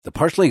The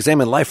Partially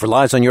Examined Life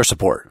relies on your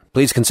support.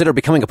 Please consider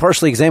becoming a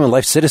Partially Examined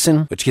Life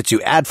citizen, which gets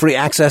you ad-free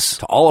access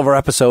to all of our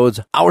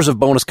episodes, hours of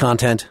bonus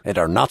content, and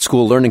our Not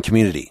School Learning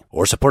community.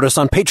 Or support us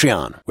on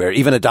Patreon, where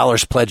even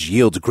 $1 pledge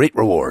yields great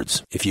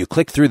rewards. If you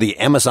click through the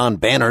Amazon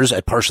banners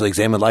at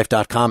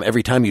partiallyexaminedlife.com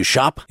every time you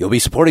shop, you'll be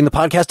supporting the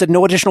podcast at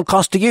no additional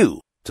cost to you.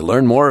 To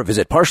learn more,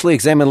 visit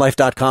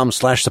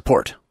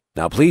partiallyexaminedlife.com/support.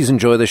 Now please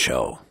enjoy the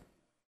show.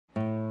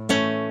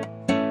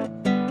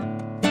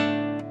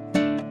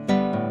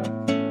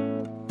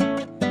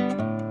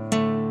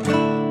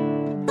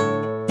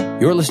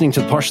 You're listening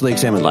to The Partially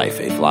Examined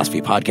Life, a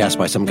philosophy podcast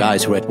by some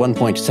guys who at one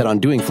point set on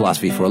doing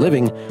philosophy for a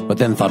living, but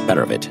then thought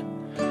better of it.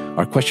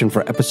 Our question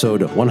for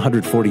episode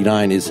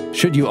 149 is,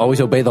 should you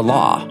always obey the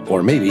law?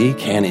 Or maybe,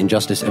 can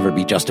injustice ever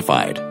be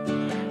justified?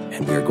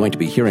 And we are going to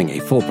be hearing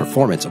a full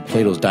performance of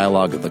Plato's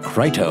dialogue of the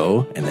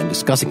Crito and then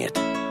discussing it.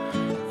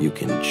 You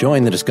can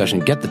join the discussion,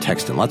 get the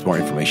text, and lots more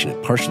information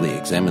at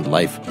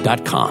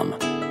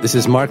partiallyexaminedlife.com. This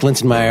is Mark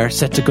Linsenmeyer,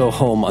 set to go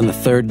home on the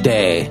third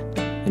day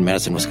in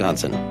Madison,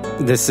 Wisconsin.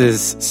 This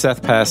is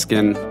Seth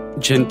Paskin,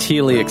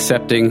 genteelly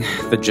accepting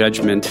the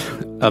judgment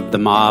of the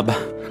mob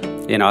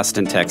in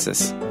Austin,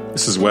 Texas.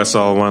 This is Wes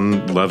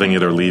Alwan, loving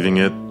it or leaving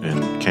it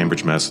in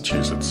Cambridge,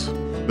 Massachusetts.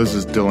 This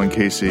is Dylan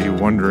Casey,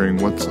 wondering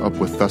what's up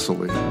with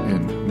Thessaly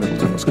in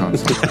Middleton,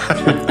 Wisconsin.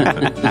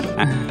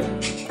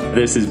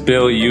 This is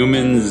Bill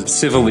Humans,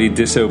 civilly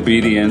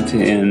disobedient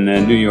in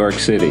New York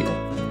City.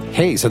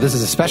 Hey, so this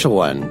is a special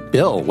one.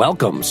 Bill,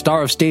 welcome,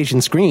 star of stage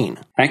and screen.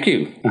 Thank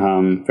you.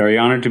 Very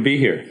honored to be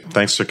here.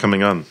 Thanks for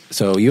coming on.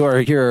 So you are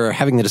here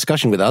having the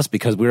discussion with us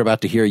because we're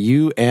about to hear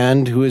you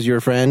and who is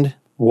your friend?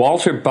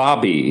 Walter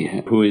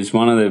Bobby, who is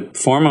one of the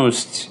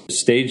foremost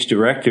stage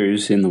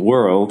directors in the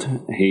world.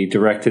 He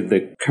directed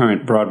the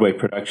current Broadway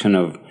production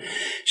of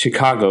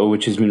Chicago,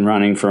 which has been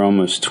running for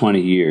almost 20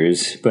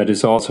 years, but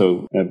is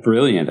also a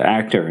brilliant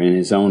actor in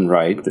his own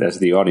right, as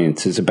the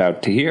audience is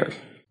about to hear.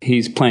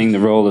 He's playing the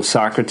role of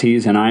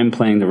Socrates, and I'm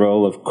playing the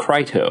role of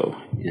Crito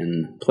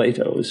in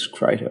Plato's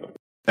Crito.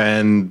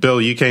 And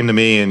Bill, you came to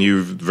me and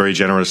you very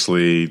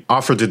generously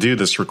offered to do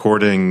this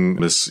recording,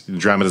 this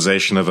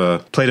dramatization of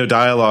a Plato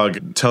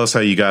dialogue. Tell us how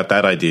you got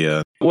that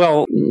idea.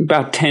 Well,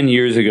 about 10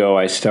 years ago,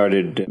 I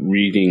started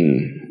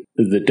reading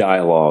the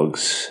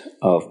dialogues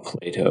of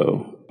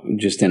Plato,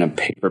 just in a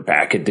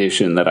paperback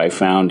edition that I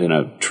found in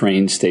a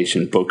train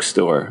station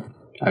bookstore.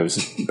 I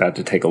was about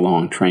to take a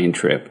long train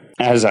trip.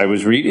 As I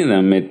was reading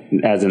them,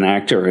 as an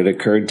actor, it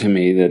occurred to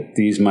me that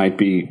these might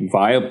be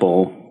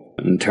viable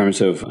in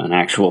terms of an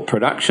actual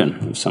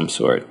production of some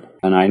sort.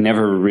 And I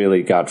never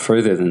really got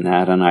further than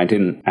that, and I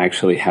didn't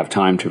actually have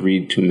time to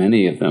read too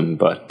many of them.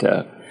 But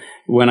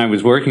when I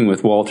was working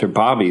with Walter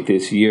Bobby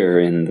this year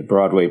in the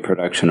Broadway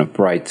production of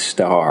Bright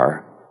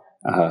Star,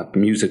 a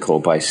musical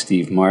by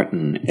Steve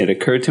Martin, it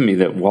occurred to me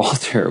that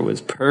Walter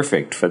was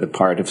perfect for the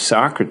part of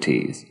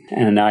Socrates.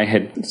 And I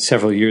had,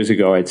 several years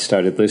ago, I'd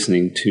started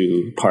listening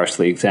to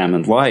Partially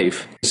Examined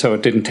Life, so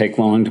it didn't take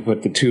long to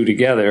put the two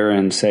together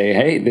and say,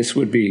 hey, this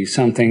would be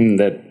something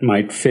that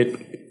might fit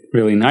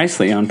really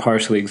nicely on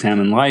Partially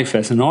Examined Life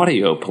as an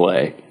audio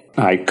play.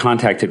 I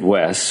contacted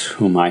Wes,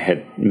 whom I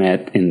had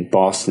met in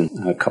Boston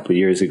a couple of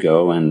years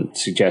ago, and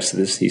suggested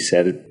this. He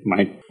said it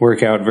might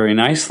work out very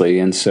nicely,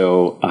 and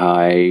so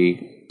I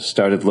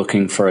started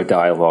looking for a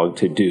dialogue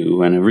to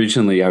do. And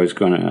originally I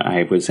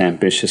was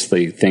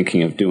ambitiously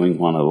thinking of doing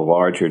one of the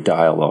longer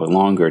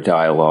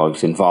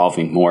dialogues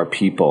involving more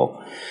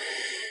people.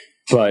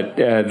 But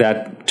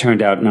that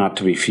turned out not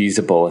to be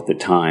feasible at the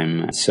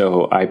time.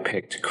 So I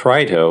picked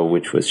Crito,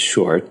 which was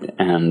short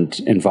and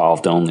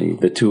involved only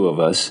the two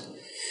of us.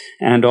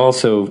 And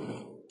also,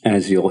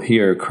 as you'll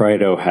hear,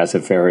 Crito has a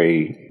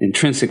very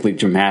intrinsically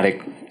dramatic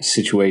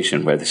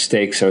situation where the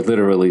stakes are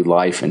literally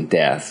life and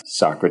death.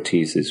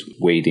 Socrates is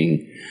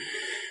waiting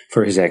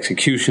for his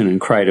execution,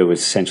 and Crito is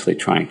essentially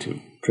trying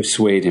to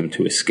persuade him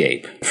to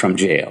escape from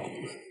jail.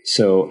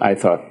 So I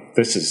thought,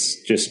 this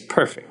is just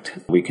perfect.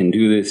 We can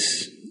do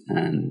this,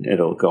 and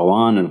it'll go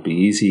on. It'll be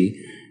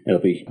easy. It'll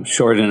be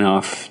short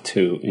enough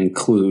to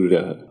include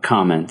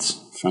comments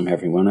from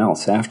everyone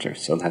else after.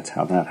 So that's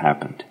how that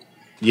happened.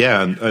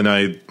 Yeah, and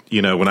I,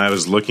 when I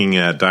was looking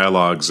at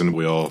dialogues, and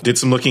we all did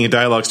some looking at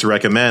dialogues to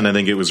recommend, I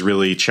think it was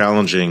really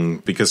challenging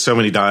because so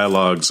many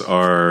dialogues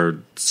are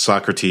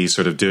Socrates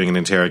sort of doing an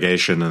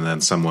interrogation and then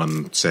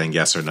someone saying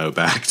yes or no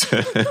back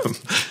to him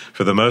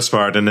for the most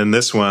part. And in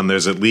this one,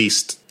 there's at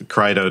least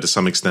Crito to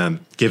some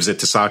extent gives it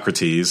to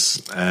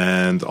Socrates.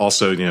 And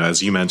also,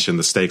 as you mentioned,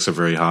 the stakes are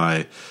very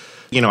high.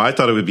 I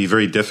thought it would be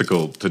very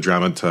difficult to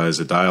dramatize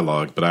a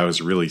dialogue, but I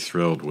was really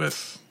thrilled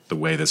with the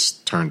way this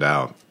turned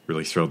out.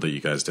 Really thrilled that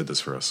you guys did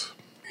this for us.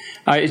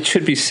 It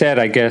should be said,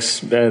 I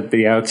guess, at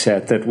the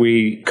outset that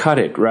we cut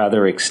it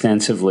rather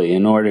extensively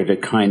in order to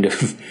kind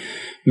of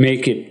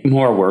make it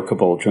more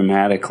workable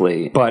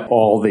dramatically, but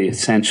all the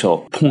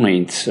essential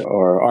points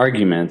or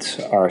arguments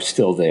are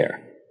still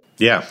there.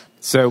 Yeah.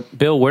 So,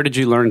 Bill, where did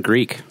you learn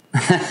Greek?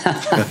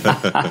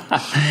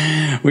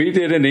 We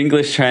did an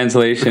English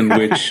translation,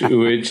 we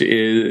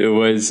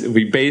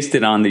based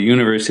it on the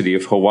University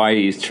of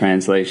Hawaii's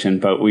translation,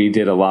 but we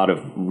did a lot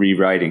of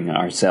rewriting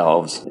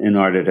ourselves in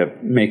order to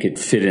make it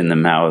fit in the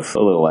mouth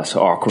a little less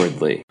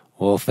awkwardly.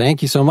 Well,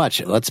 thank you so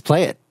much. Let's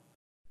play it.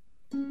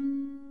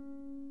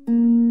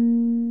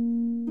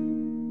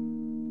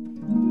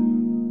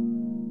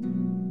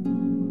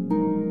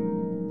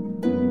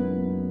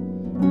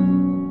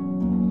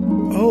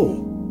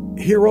 Oh,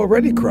 here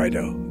already,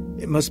 Crito.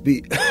 It must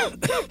be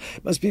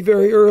must be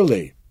very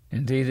early.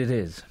 Indeed it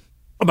is.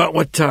 About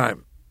what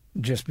time?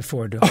 Just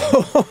before dawn.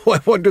 Oh, I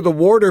wonder the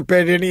warder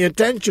paid any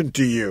attention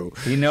to you.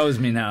 He knows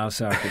me now,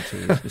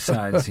 Socrates.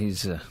 Besides,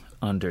 he's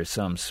under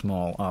some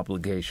small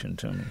obligation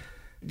to me.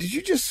 Did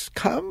you just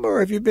come, or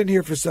have you been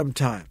here for some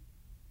time?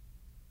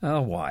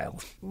 A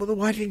while. Well, then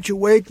why didn't you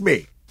wake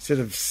me, instead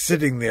of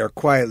sitting there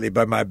quietly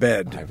by my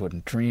bed? I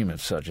wouldn't dream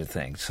of such a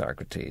thing,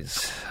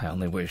 Socrates. I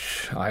only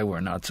wish I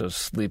were not so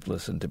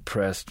sleepless and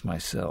depressed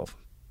myself.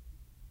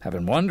 I've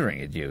been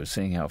wondering at you,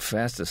 seeing how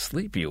fast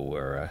asleep you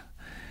were.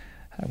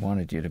 I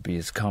wanted you to be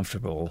as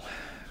comfortable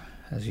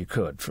as you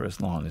could for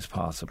as long as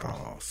possible.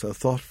 Oh, so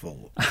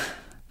thoughtful.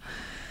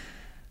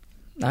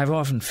 I've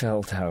often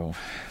felt how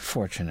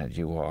fortunate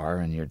you are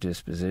in your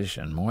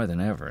disposition, more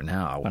than ever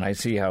now, when I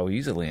see how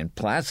easily and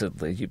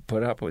placidly you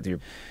put up with your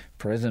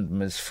present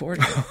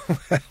misfortune.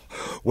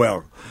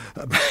 Well,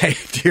 my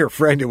dear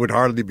friend, it would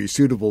hardly be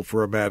suitable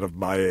for a man of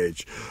my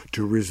age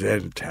to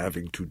resent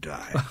having to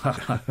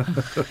die.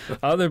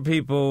 Other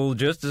people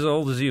just as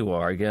old as you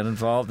are get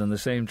involved in the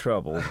same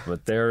troubles,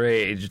 but their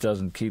age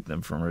doesn't keep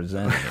them from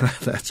resenting it.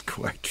 That's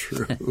quite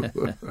true.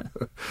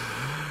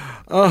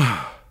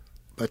 Oh,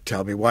 but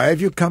tell me, why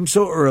have you come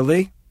so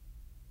early?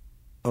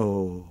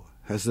 Oh,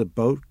 has the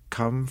boat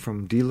come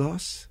from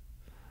Delos?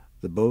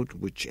 The boat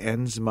which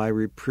ends my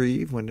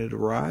reprieve when it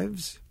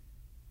arrives?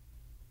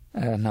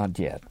 Not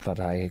yet,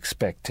 but I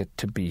expect it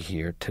to be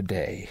here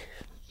today.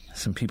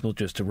 Some people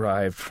just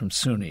arrived from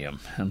Sunium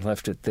and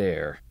left it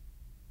there.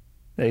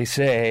 They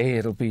say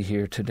it'll be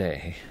here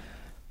today.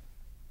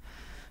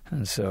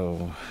 And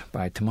so,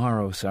 by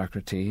tomorrow,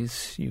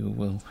 Socrates, you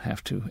will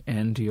have to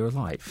end your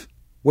life.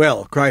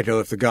 Well, Crito,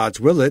 if the gods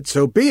will it,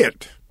 so be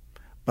it.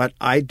 But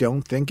I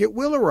don't think it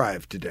will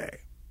arrive today.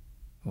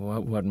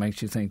 What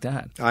makes you think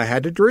that? I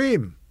had a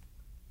dream.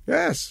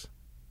 Yes,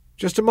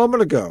 just a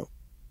moment ago.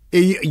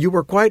 You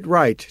were quite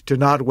right to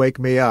not wake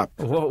me up.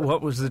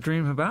 What was the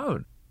dream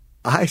about?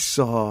 I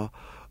saw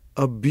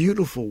a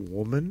beautiful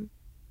woman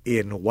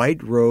in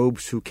white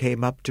robes who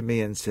came up to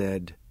me and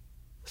said,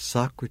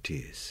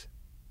 "Socrates,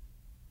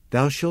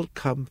 thou shalt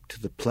come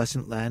to the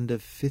pleasant land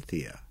of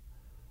Phthia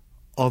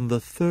on the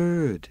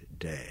third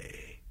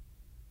day."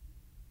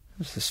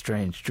 It's a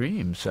strange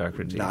dream,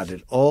 Socrates. Not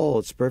at all.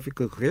 It's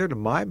perfectly clear to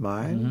my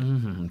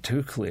mind.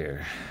 Too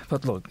clear.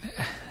 But look,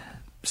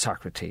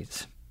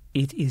 Socrates,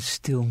 it is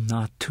still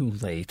not too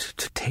late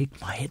to take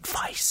my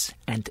advice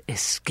and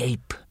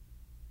escape.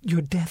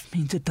 Your death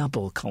means a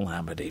double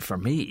calamity for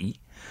me.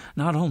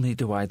 Not only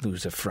do I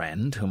lose a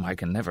friend whom I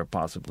can never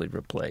possibly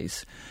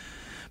replace,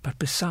 but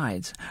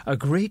besides, a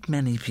great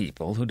many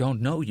people who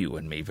don't know you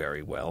and me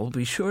very well will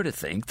be sure to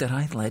think that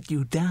I let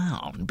you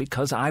down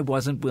because I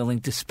wasn't willing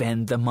to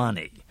spend the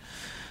money.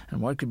 And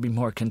what could be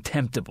more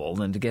contemptible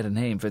than to get a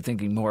name for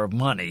thinking more of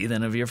money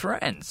than of your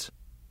friends?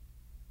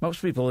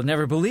 Most people would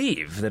never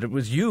believe that it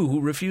was you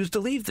who refused to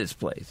leave this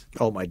place.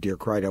 Oh, my dear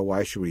Crito,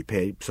 why should we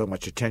pay so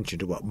much attention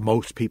to what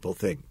most people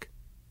think?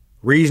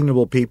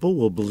 Reasonable people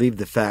will believe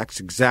the facts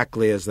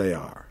exactly as they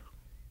are.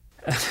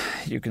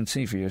 You can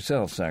see for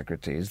yourself,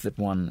 Socrates, that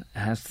one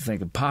has to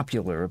think of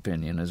popular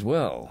opinion as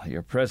well.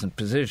 Your present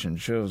position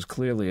shows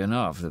clearly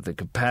enough that the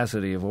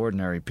capacity of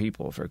ordinary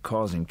people for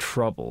causing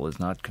trouble is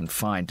not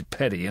confined to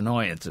petty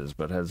annoyances,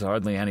 but has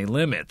hardly any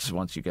limits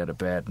once you get a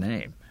bad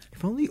name.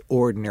 If only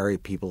ordinary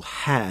people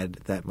had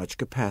that much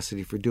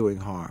capacity for doing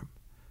harm,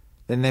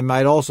 then they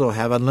might also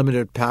have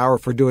unlimited power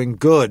for doing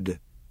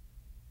good.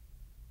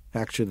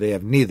 Actually, they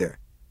have neither.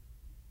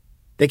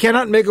 They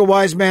cannot make a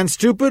wise man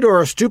stupid or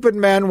a stupid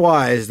man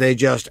wise. They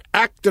just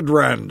act at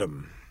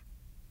random.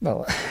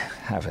 Well,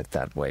 have it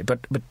that way.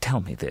 But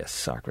tell me this,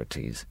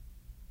 Socrates.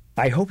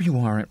 I hope you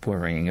aren't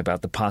worrying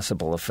about the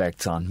possible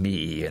effects on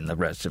me and the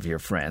rest of your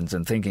friends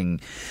and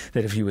thinking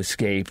that if you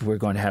escape, we're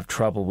going to have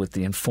trouble with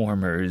the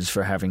informers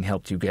for having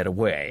helped you get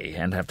away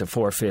and have to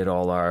forfeit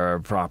all our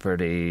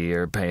property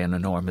or pay an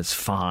enormous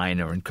fine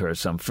or incur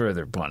some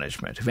further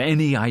punishment. If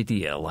any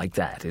idea like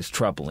that is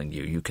troubling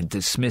you, you can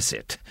dismiss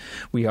it.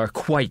 We are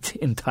quite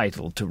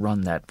entitled to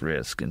run that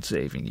risk in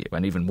saving you,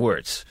 and even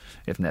worse,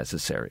 if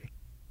necessary.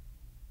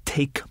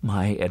 Take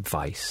my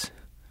advice.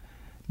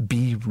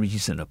 Be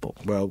reasonable.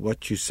 Well,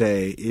 what you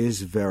say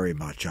is very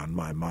much on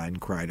my mind,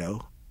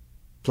 Crito.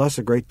 Plus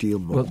a great deal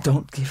more. Well,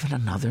 don't give it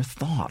another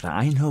thought.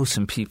 I know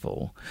some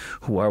people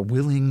who are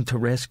willing to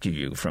rescue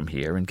you from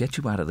here and get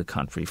you out of the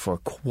country for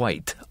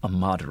quite a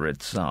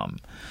moderate sum.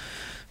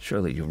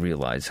 Surely you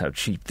realize how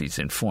cheap these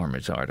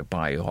informers are to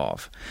buy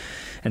off.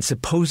 And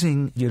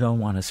supposing you don't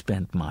want to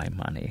spend my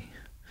money,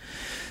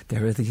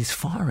 there are these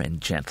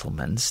foreign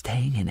gentlemen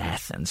staying in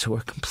Athens who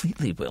are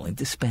completely willing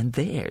to spend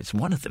theirs.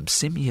 One of them,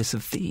 Simmias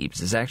of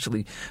Thebes, has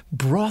actually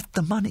brought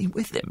the money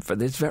with him for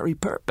this very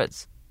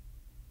purpose.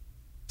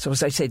 So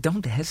as I say,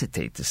 don't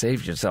hesitate to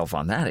save yourself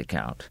on that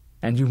account.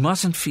 And you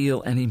mustn't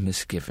feel any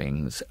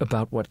misgivings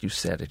about what you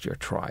said at your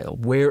trial.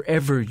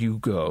 Wherever you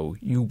go,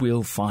 you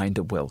will find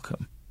a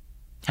welcome.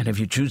 And if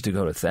you choose to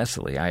go to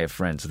Thessaly, I have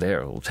friends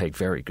there who will take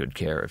very good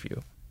care of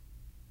you.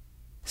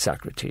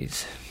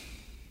 Socrates,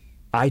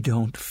 I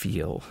don't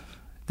feel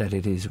that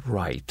it is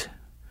right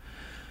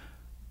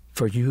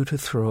for you to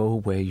throw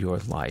away your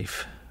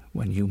life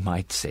when you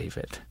might save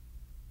it.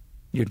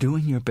 You're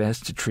doing your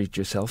best to treat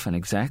yourself in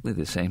exactly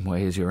the same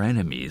way as your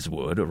enemies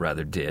would, or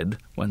rather did,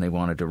 when they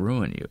wanted to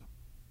ruin you.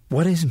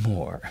 What is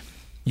more,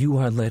 you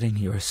are letting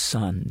your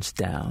sons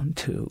down,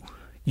 too.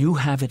 You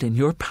have it in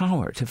your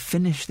power to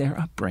finish their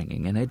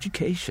upbringing and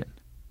education.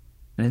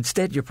 And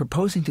instead you're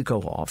proposing to go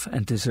off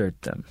and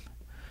desert them.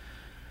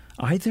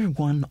 Either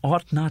one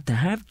ought not to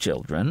have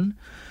children,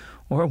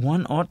 or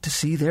one ought to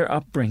see their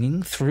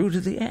upbringing through to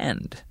the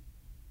end.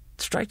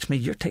 It strikes me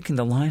you're taking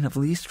the line of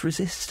least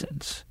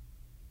resistance,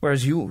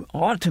 whereas you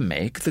ought to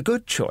make the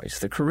good choice,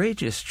 the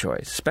courageous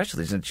choice,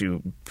 especially since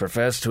you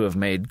profess to have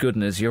made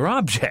goodness your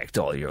object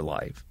all your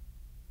life.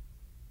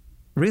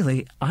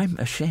 Really, I'm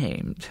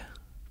ashamed,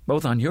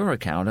 both on your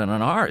account and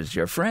on ours,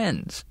 your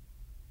friends.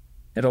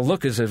 It'll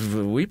look as if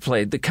we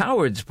played the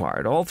coward's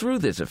part all through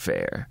this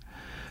affair.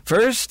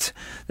 First,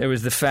 there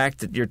was the fact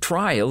that your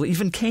trial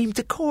even came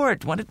to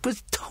court when it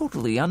was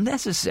totally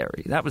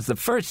unnecessary. That was the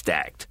first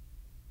act.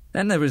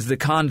 Then there was the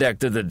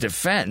conduct of the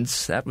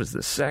defense. That was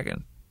the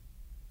second.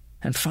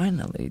 And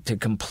finally, to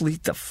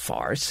complete the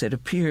farce, it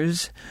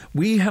appears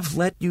we have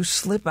let you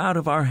slip out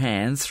of our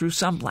hands through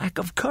some lack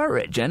of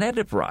courage and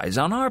enterprise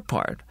on our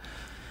part,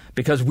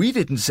 because we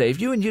didn't save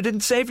you and you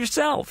didn't save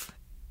yourself,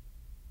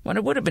 when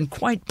it would have been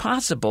quite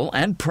possible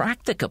and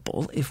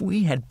practicable if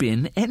we had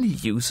been any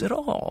use at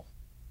all.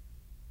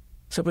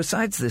 So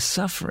besides this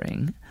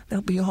suffering,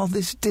 there'll be all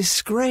this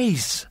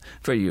disgrace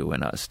for you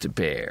and us to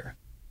bear.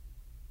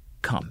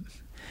 Come,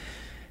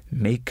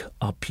 make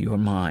up your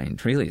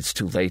mind. Really, it's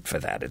too late for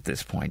that at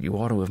this point. You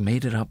ought to have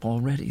made it up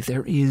already.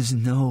 There is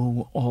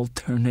no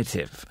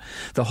alternative.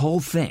 The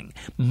whole thing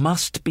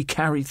must be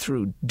carried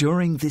through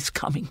during this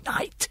coming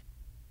night.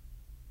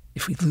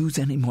 If we lose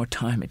any more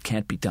time, it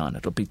can't be done.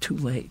 It'll be too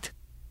late.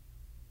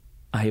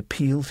 I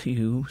appeal to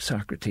you,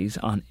 Socrates,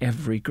 on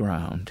every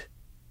ground.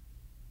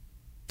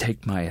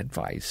 Take my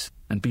advice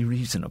and be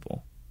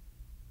reasonable.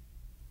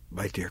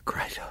 My dear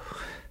Crito,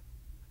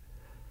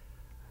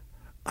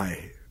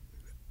 I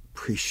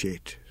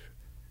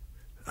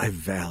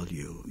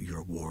value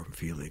your warm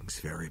feelings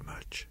very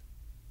much,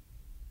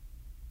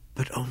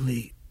 but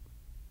only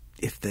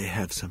if they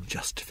have some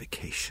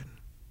justification.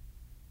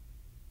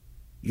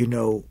 You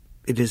know,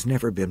 it has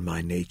never been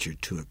my nature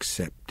to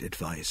accept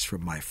advice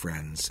from my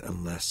friends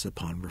unless,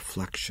 upon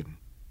reflection,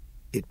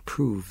 it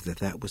proved that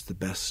that was the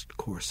best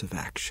course of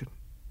action.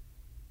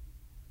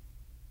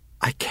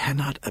 I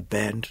cannot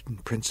abandon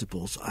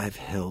principles I've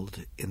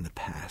held in the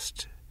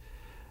past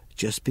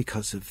just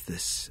because of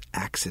this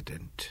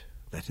accident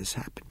that has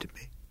happened to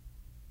me.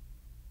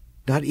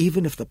 Not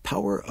even if the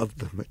power of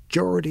the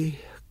majority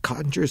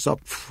conjures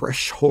up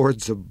fresh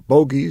hordes of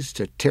bogies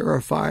to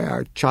terrify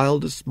our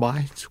childish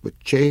minds with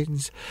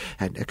chains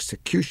and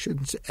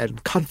executions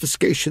and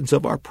confiscations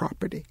of our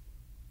property.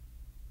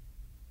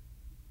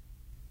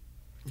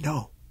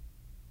 No,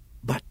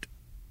 but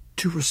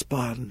to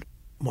respond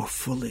more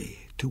fully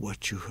to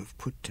what you have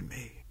put to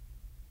me.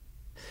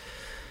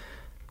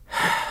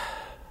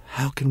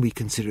 How can we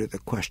consider the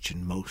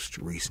question most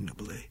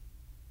reasonably?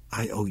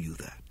 I owe you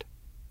that.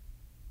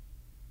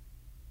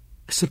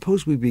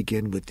 Suppose we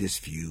begin with this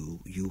view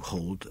you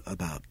hold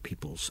about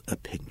people's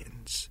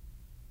opinions.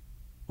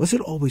 Was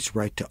it always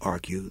right to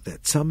argue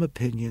that some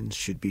opinions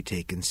should be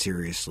taken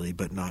seriously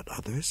but not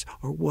others,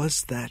 or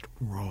was that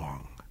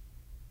wrong?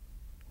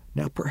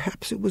 Now,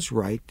 perhaps it was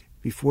right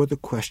before the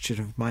question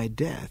of my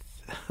death.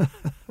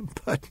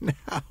 But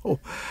now,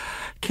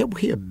 can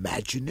we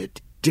imagine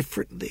it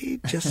differently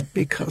just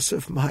because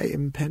of my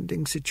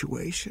impending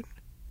situation?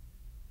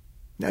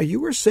 Now,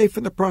 you are safe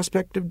from the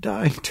prospect of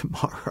dying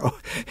tomorrow,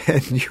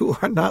 and you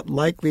are not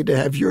likely to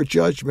have your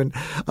judgment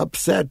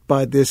upset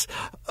by this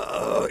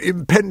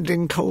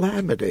impending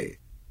calamity.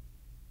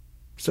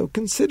 So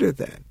consider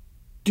then,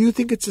 do you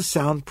think it's a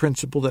sound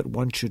principle that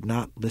one should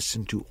not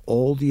listen to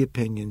all the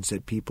opinions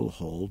that people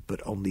hold, but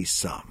only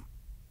some?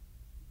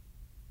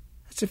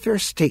 That's a fair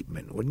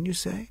statement, wouldn't you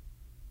say?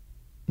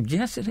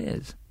 Yes, it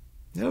is.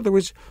 In other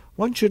words,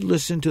 one should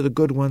listen to the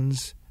good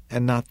ones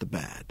and not the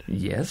bad.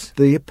 Yes.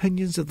 The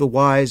opinions of the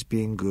wise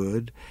being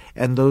good,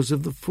 and those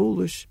of the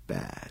foolish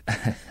bad.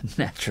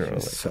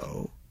 Naturally.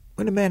 So,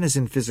 when a man is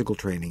in physical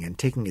training and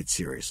taking it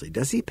seriously,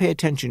 does he pay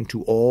attention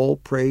to all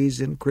praise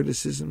and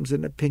criticisms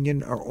and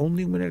opinion, or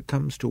only when it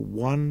comes to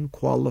one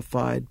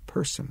qualified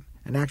person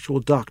an actual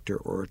doctor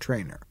or a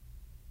trainer?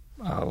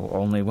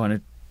 Only when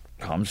it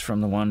comes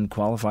from the one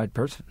qualified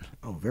person.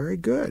 Oh, very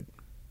good.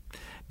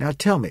 Now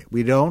tell me,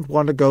 we don't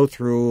want to go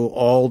through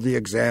all the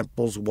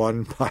examples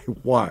one by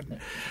one.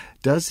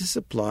 Does this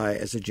apply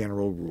as a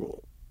general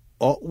rule?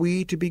 Ought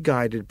we to be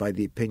guided by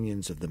the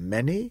opinions of the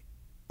many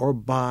or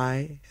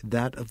by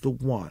that of the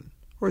one?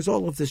 Or is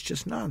all of this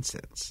just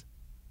nonsense?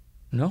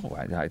 No,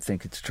 I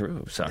think it's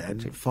true,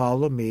 Socrates. Then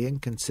follow me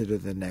and consider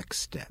the next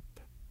step.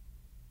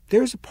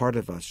 There is a part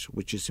of us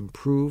which is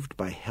improved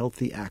by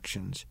healthy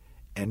actions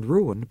and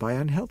ruined by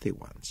unhealthy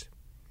ones.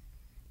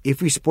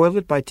 If we spoil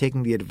it by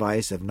taking the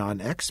advice of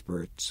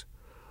non-experts,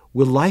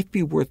 will life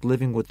be worth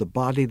living with the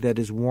body that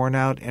is worn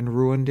out and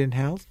ruined in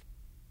health?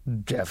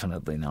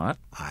 Definitely not.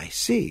 I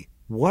see.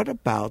 What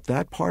about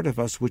that part of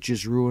us which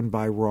is ruined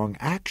by wrong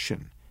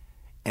action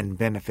and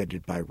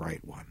benefited by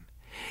right one?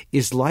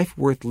 Is life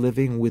worth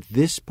living with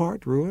this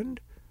part ruined?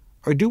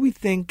 Or do we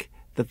think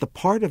that the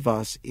part of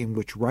us in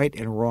which right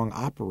and wrong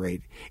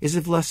operate is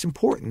of less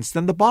importance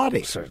than the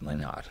body? Certainly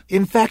not.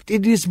 In fact,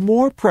 it is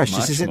more precious,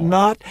 Much is it more.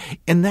 not?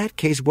 In that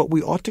case, what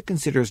we ought to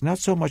consider is not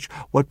so much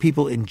what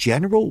people in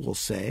general will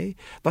say,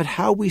 but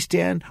how we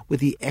stand with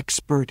the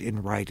expert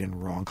in right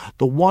and wrong,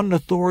 the one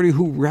authority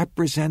who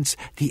represents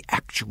the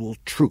actual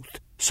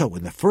truth. So,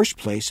 in the first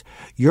place,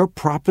 your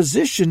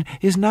proposition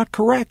is not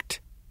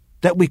correct,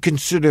 that we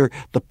consider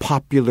the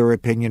popular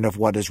opinion of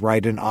what is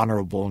right and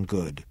honorable and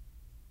good.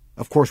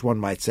 Of course, one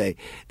might say,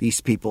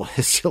 these people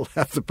still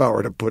have the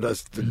power to put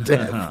us to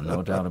death.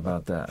 No doubt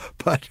about that.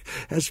 But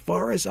as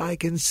far as I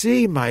can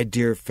see, my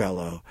dear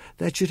fellow,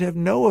 that should have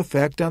no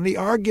effect on the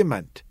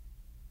argument.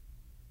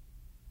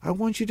 I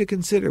want you to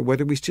consider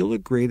whether we still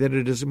agree that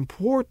it is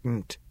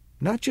important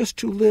not just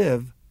to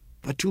live,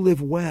 but to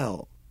live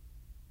well.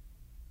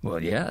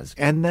 Well, yes.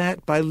 And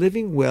that by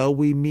living well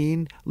we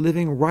mean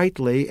living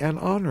rightly and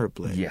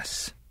honorably.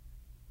 Yes.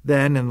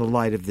 Then, in the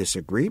light of this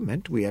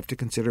agreement, we have to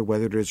consider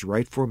whether it is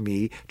right for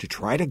me to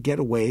try to get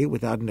away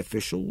without an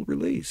official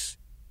release.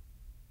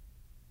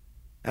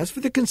 As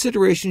for the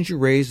considerations you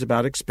raised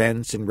about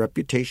expense and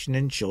reputation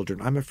and children,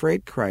 I'm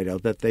afraid, Crito,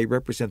 that they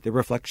represent the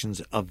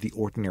reflections of the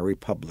ordinary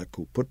public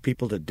who put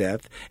people to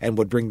death and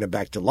would bring them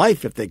back to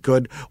life if they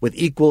could with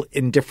equal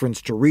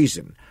indifference to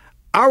reason.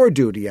 Our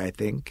duty, I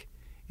think,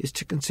 is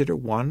to consider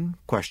one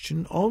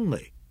question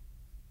only.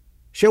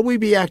 Shall we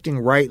be acting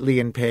rightly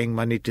in paying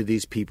money to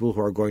these people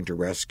who are going to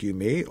rescue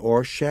me,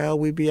 or shall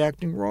we be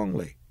acting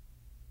wrongly?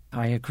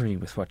 I agree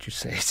with what you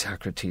say,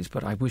 Socrates,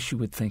 but I wish you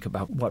would think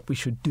about what we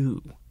should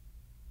do.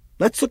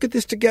 Let's look at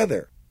this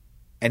together.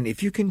 And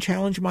if you can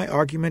challenge my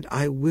argument,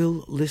 I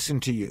will listen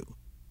to you.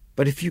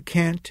 But if you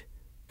can't,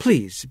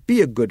 please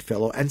be a good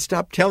fellow and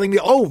stop telling me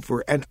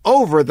over and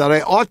over that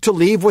I ought to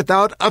leave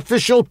without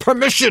official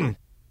permission.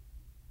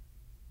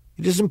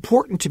 It is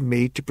important to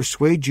me to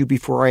persuade you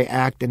before I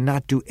act and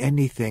not do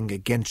anything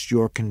against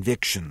your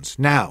convictions.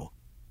 Now,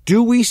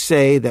 do we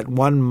say that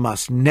one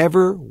must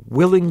never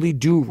willingly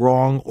do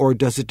wrong, or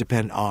does it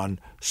depend on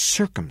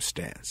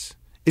circumstance?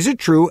 Is it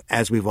true,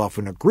 as we've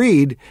often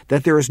agreed,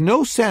 that there is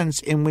no sense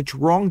in which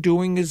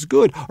wrongdoing is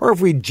good, or have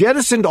we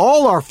jettisoned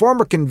all our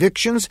former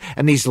convictions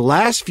and these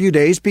last few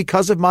days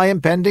because of my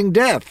impending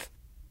death?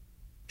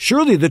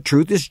 Surely the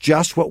truth is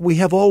just what we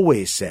have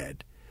always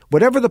said.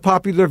 Whatever the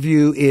popular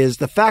view is,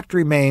 the fact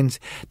remains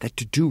that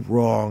to do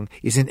wrong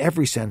is in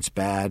every sense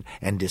bad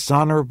and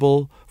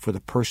dishonorable for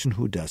the person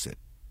who does it.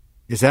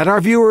 Is that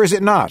our view, or is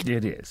it not?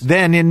 It is.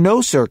 Then in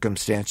no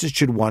circumstances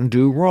should one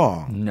do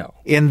wrong. No.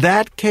 In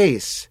that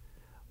case,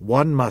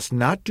 one must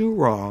not do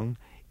wrong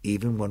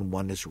even when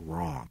one is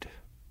wronged,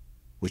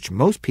 which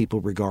most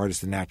people regard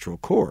as the natural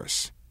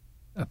course.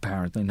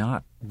 Apparently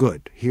not.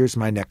 Good. Here's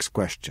my next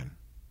question.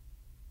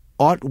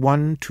 Ought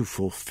one to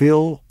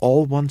fulfill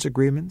all one's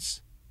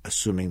agreements,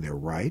 assuming they're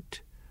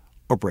right,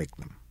 or break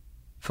them?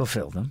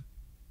 Fulfill them.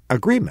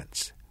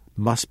 Agreements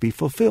must be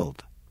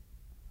fulfilled.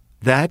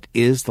 That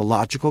is the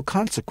logical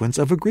consequence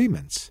of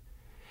agreements.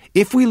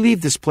 If we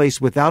leave this place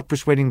without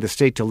persuading the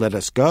state to let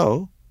us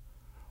go,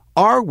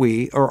 are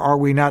we or are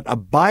we not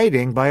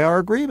abiding by our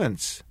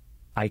agreements?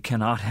 I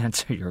cannot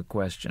answer your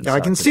question, I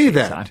can see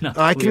Socrates. that.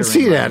 I can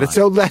see that. And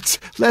so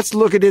let's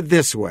look at it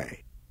this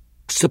way.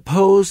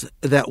 Suppose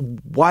that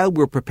while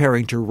we're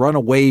preparing to run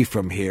away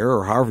from here,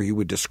 or however you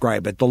would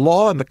describe it, the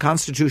law and the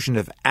Constitution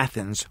of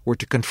Athens were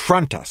to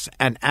confront us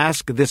and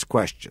ask this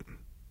question.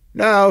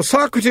 Now,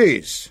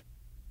 Socrates,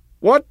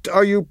 what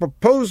are you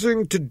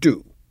proposing to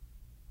do?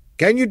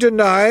 Can you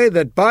deny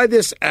that by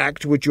this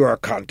act which you are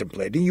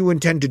contemplating, you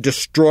intend to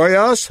destroy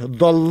us,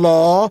 the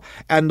law,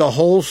 and the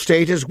whole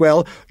state as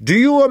well? Do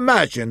you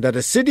imagine that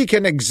a city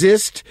can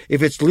exist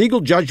if its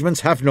legal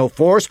judgments have no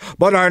force,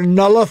 but are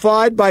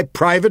nullified by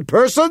private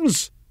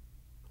persons?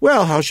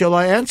 Well, how shall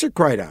I answer,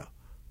 Crito?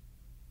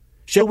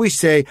 Shall we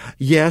say,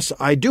 yes,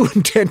 I do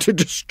intend to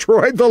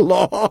destroy the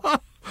law,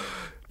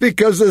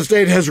 because the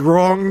state has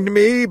wronged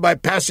me by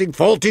passing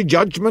faulty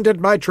judgment at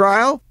my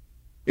trial?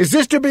 Is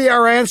this to be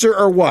our answer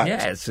or what?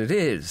 Yes, it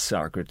is,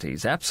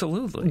 Socrates,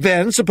 absolutely.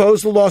 Then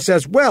suppose the law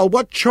says, well,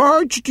 what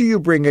charge do you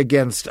bring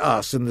against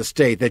us in the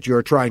state that you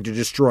are trying to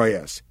destroy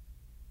us?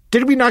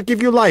 Did we not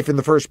give you life in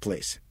the first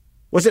place?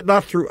 Was it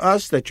not through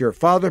us that your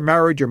father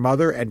married your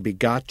mother and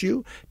begot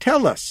you?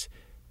 Tell us,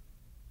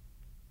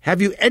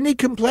 have you any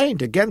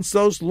complaint against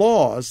those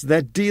laws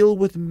that deal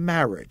with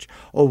marriage?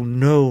 Oh,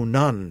 no,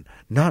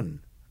 none,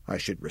 I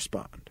should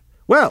respond.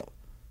 Well,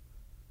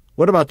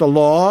 what about the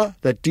law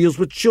that deals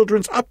with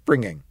children's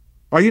upbringing?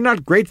 Are you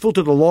not grateful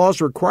to the laws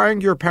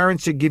requiring your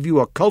parents to give you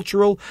a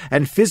cultural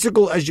and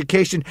physical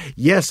education?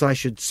 Yes, I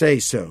should say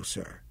so,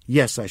 sir.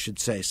 Yes, I should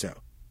say so.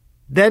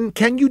 Then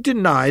can you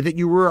deny that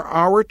you were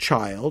our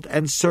child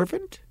and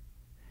servant?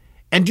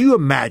 And do you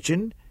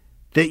imagine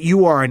that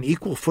you are on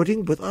equal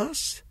footing with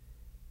us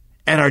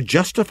and are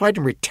justified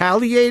in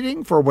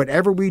retaliating for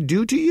whatever we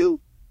do to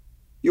you?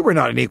 You were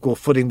not on equal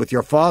footing with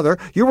your father.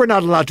 You were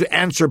not allowed to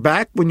answer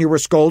back when you were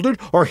scolded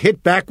or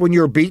hit back when you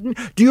were beaten.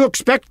 Do you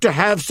expect to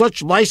have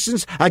such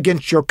license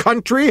against your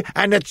country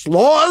and its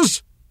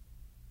laws?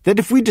 That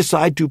if we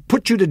decide to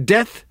put you to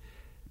death,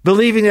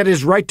 believing that it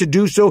is right to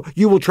do so,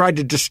 you will try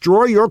to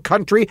destroy your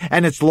country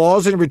and its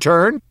laws in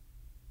return?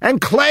 And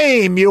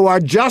claim you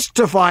are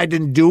justified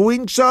in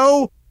doing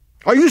so?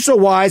 Are you so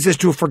wise as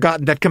to have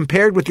forgotten that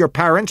compared with your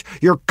parents,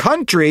 your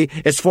country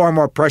is far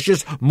more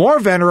precious, more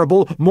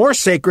venerable, more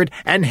sacred,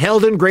 and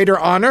held in greater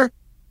honor?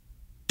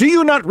 Do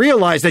you not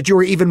realize that you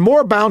are even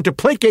more bound to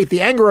placate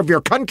the anger of your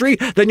country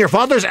than your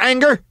father's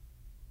anger?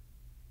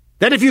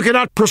 That if you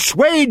cannot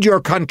persuade your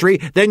country,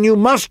 then you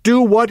must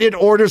do what it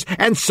orders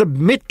and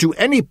submit to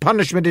any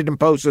punishment it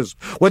imposes,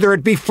 whether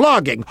it be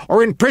flogging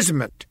or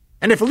imprisonment.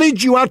 And if it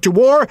leads you out to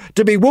war,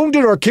 to be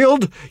wounded or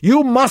killed,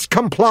 you must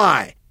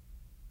comply.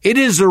 It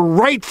is a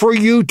right for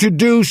you to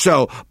do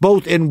so.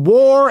 Both in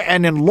war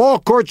and in law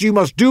courts you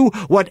must do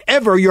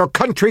whatever your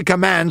country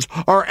commands,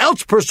 or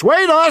else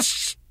persuade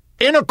us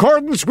in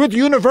accordance with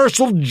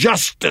universal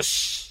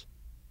justice.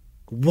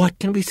 What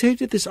can we say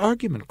to this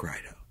argument,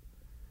 Crito?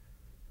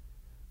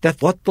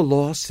 That what the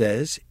law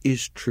says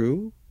is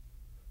true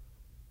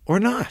or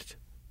not?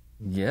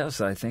 Yes,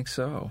 I think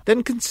so.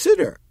 Then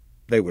consider,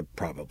 they would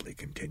probably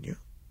continue,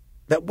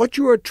 that what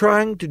you are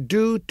trying to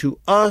do to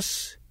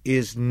us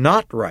is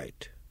not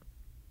right.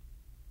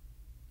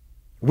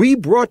 We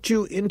brought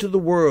you into the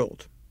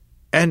world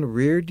and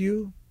reared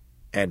you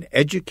and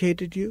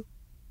educated you.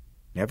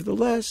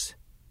 Nevertheless,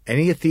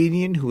 any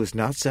Athenian who is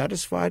not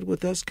satisfied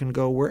with us can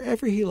go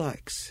wherever he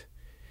likes.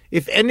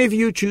 If any of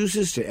you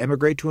chooses to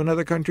emigrate to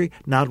another country,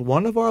 not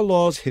one of our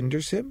laws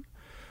hinders him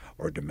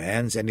or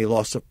demands any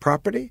loss of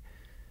property.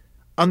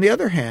 On the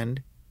other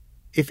hand,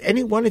 if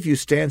any one of you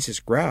stands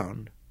his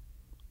ground,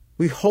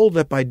 we hold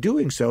that by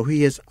doing so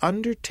he has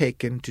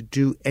undertaken to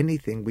do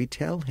anything we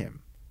tell him.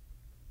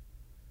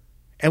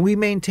 And we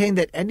maintain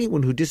that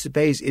anyone who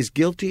disobeys is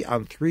guilty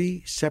on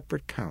 3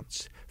 separate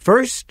counts.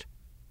 First,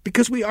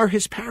 because we are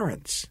his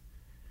parents.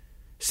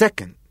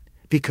 Second,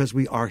 because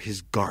we are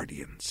his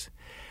guardians.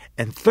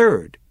 And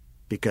third,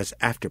 because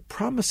after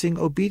promising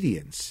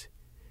obedience,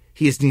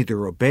 he is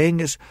neither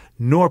obeying us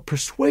nor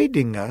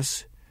persuading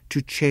us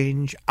to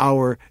change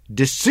our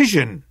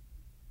decision.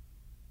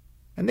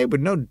 And they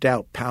would no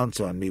doubt pounce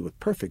on me with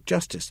perfect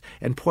justice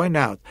and point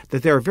out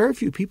that there are very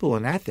few people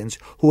in Athens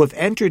who have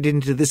entered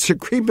into this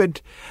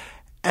agreement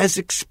as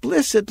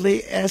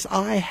explicitly as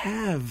I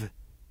have.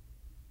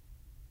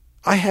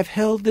 I have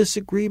held this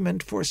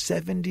agreement for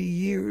 70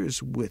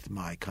 years with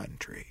my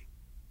country.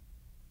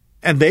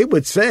 And they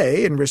would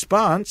say, in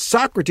response,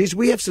 Socrates,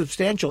 we have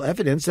substantial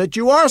evidence that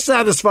you are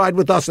satisfied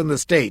with us in the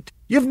state.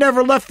 You've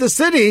never left the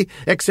city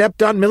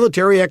except on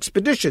military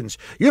expeditions.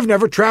 You've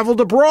never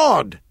traveled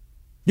abroad.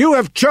 You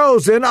have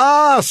chosen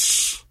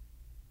us.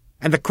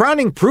 And the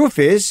crowning proof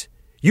is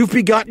you've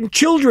begotten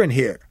children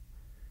here.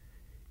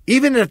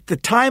 Even at the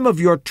time of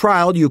your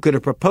trial, you could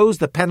have proposed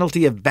the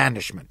penalty of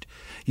banishment.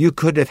 You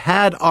could have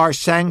had our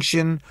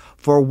sanction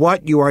for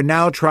what you are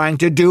now trying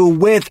to do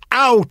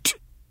without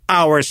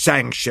our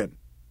sanction.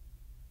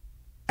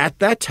 At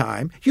that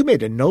time, you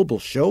made a noble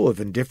show of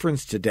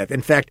indifference to death.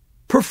 In fact,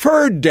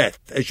 preferred death,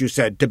 as you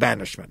said, to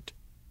banishment.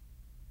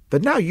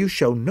 But now you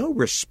show no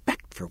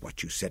respect for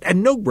what you said,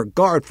 and no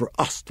regard for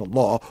us, the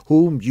law,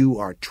 whom you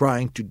are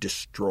trying to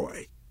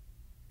destroy.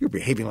 You're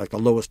behaving like the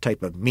lowest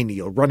type of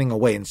menial, running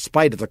away in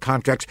spite of the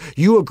contracts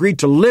you agreed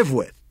to live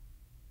with.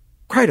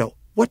 Crito,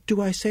 what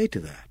do I say to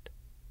that?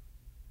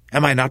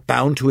 Am I not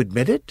bound to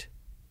admit it?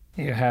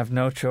 You have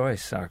no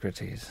choice,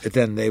 Socrates.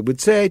 Then they would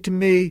say to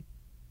me,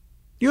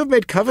 you have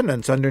made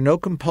covenants under no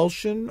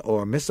compulsion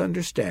or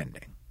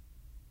misunderstanding.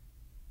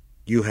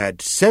 You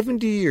had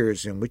 70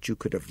 years in which you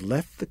could have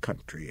left the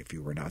country if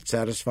you were not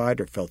satisfied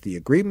or felt the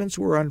agreements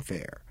were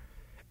unfair.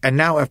 And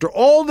now, after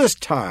all this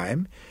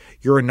time,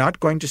 you are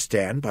not going to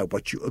stand by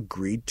what you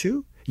agreed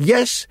to?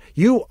 Yes,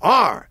 you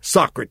are,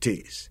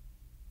 Socrates.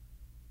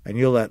 And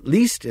you'll at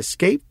least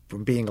escape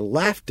from being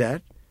laughed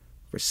at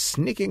for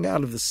sneaking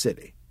out of the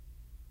city.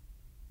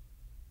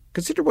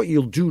 Consider what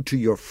you'll do to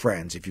your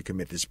friends if you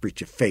commit this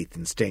breach of faith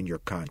and stain your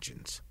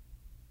conscience.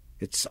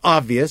 It's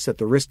obvious that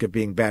the risk of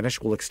being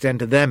banished will extend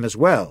to them as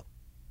well.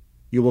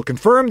 You will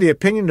confirm the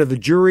opinion of the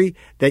jury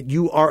that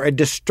you are a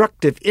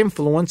destructive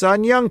influence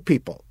on young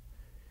people.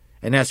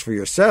 And as for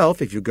yourself,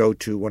 if you go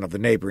to one of the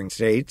neighboring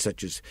states,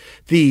 such as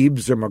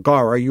Thebes or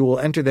Megara, you will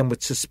enter them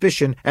with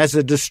suspicion as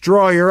a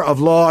destroyer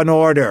of law and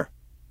order.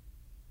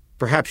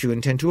 Perhaps you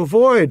intend to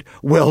avoid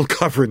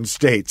well-governed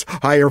states,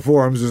 higher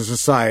forms of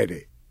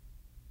society.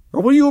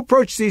 Or will you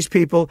approach these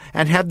people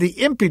and have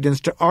the impudence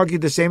to argue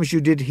the same as you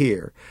did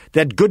here,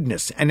 that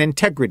goodness and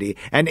integrity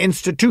and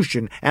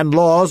institution and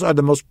laws are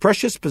the most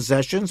precious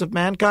possessions of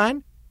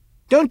mankind?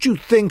 Don't you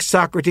think,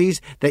 Socrates,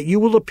 that you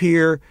will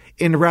appear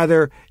in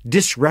rather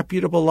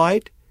disreputable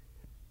light?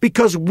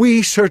 Because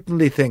we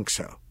certainly think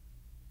so.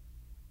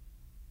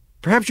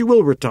 Perhaps you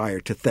will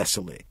retire to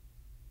Thessaly,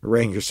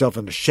 arraying yourself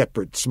in a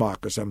shepherd's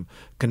smock or some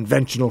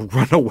conventional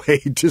runaway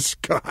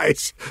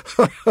disguise.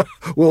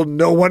 Will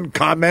no one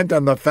comment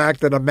on the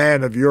fact that a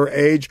man of your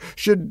age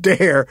should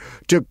dare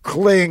to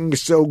cling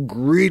so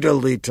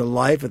greedily to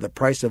life at the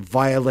price of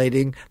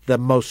violating the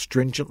most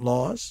stringent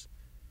laws?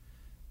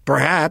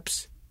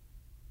 Perhaps,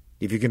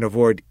 if you can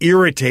avoid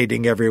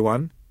irritating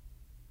everyone.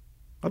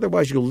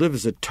 Otherwise you'll live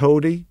as a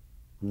toady,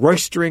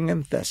 roistering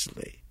in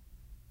Thessaly.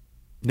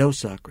 No,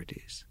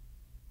 Socrates.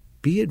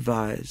 Be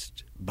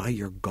advised by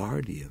your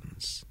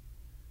guardians.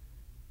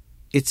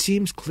 It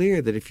seems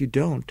clear that if you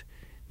don't,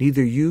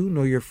 neither you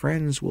nor your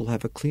friends will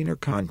have a cleaner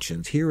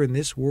conscience here in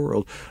this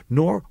world,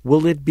 nor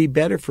will it be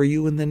better for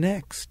you in the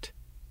next.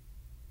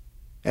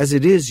 As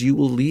it is, you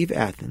will leave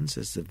Athens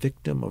as the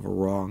victim of a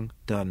wrong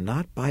done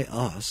not by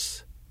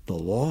us, the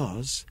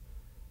laws,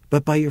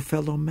 but by your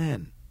fellow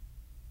men.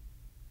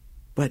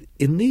 But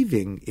in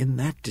leaving in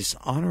that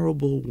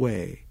dishonorable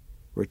way,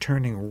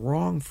 returning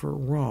wrong for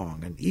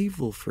wrong and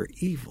evil for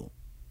evil,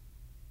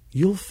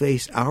 you'll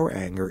face our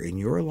anger in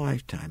your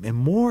lifetime, and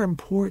more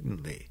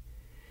importantly,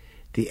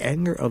 the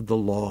anger of the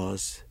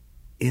laws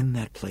in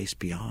that place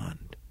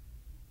beyond,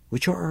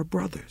 which are our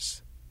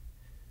brothers.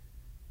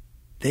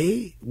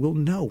 They will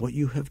know what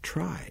you have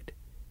tried,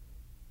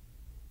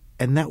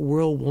 and that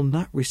world will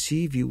not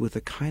receive you with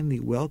a kindly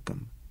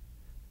welcome.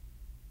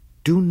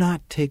 Do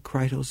not take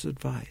Crito's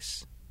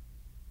advice.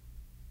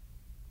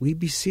 We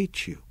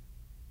beseech you,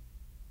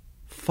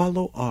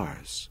 follow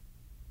ours.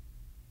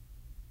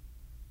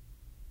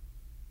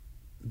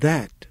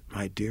 That,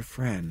 my dear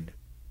friend,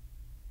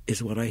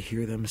 is what I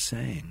hear them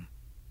saying.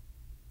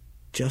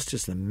 Just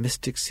as the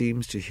mystic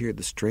seems to hear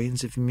the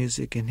strains of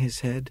music in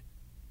his head,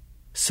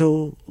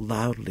 so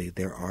loudly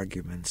their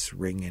arguments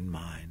ring in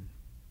mine.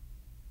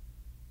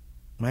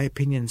 My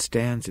opinion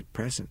stands at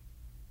present.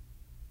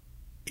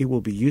 It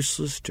will be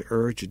useless to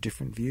urge a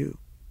different view.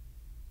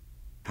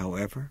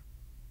 However,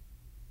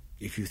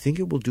 if you think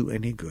it will do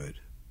any good,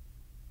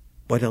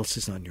 what else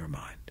is on your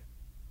mind?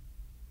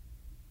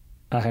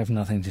 I have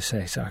nothing to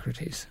say,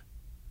 Socrates.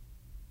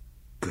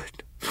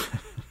 Good.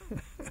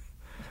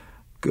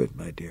 Good,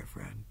 my dear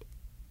friend.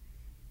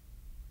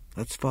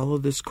 Let's follow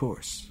this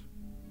course.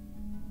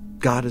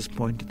 God has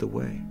pointed the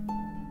way.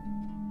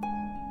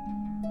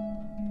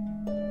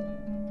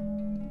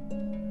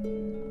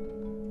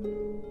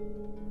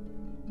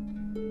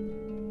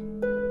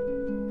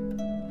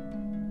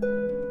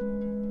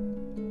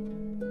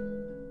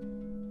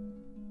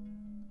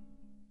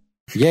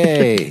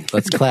 Yay!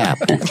 Let's clap.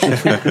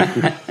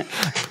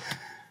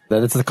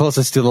 That's the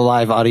closest to the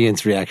live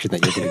audience reaction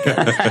that you're going to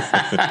get.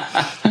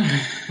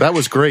 That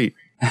was great.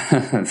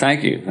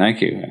 Thank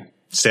you.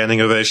 Standing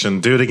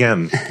ovation. Do it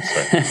again.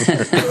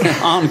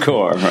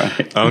 Encore,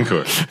 right?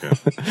 Encore.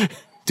 Yeah.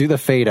 Do the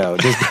fade-out.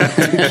 Just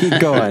keep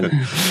going.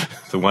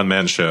 The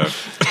one-man show.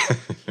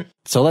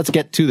 So let's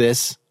get to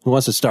this. Who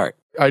wants to start?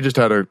 I just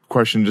had a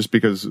question just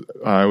because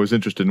I was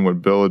interested in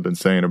what Bill had been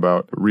saying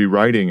about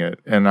rewriting it.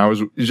 And I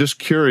was just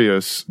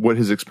curious what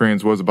his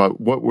experience was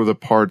about what were the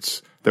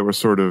parts that were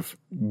sort of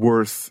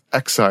worth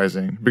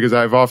excising. Because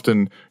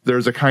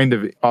there's a kind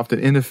of often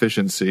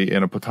inefficiency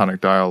in a Platonic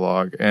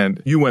dialogue.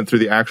 And you went through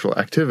the actual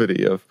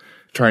activity of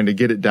trying to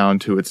get it down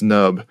to its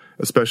nub,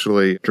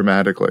 especially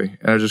dramatically.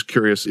 And I was just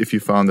curious if you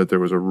found that there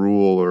was a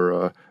rule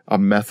or a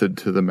method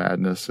to the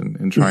madness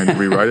in trying to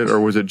rewrite it, or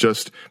was it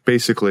just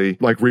basically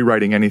like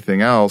rewriting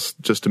anything else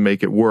just to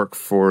make it work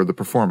for the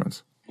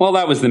performance? Well,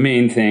 that was the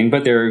main thing,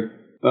 but there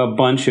are a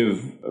bunch of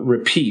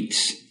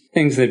repeats,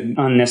 things that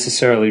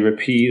unnecessarily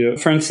repeat.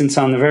 For instance,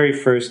 on the very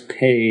first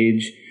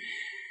page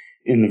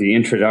in the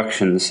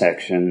introduction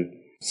section,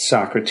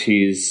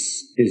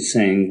 Socrates is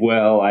saying,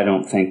 well, I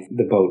don't think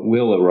the boat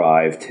will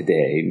arrive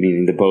today,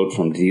 meaning the boat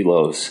from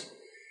Delos,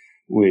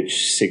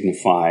 which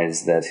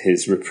signifies that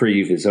his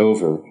reprieve is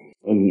over,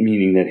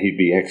 meaning that he'd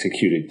be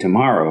executed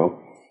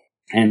tomorrow.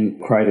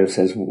 And Crito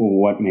says, well,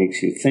 what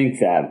makes you think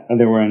that?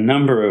 There were a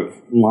number of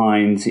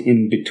lines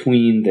in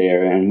between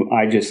there, and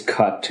I just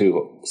cut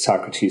to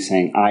Socrates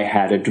saying, I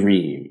had a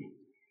dream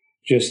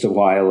just a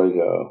while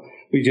ago.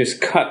 We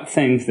just cut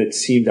things that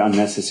seemed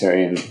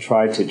unnecessary and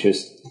tried to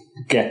just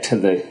get to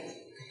the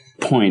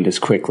point as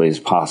quickly as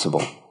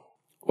possible.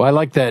 Well, I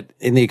like that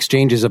in the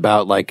exchanges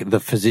about like the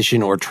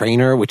physician or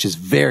trainer, which is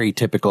very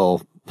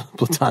typical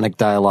Platonic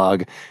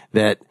dialogue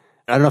that,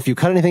 I don't know if you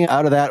cut anything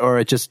out of that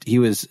or he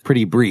was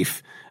pretty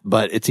brief,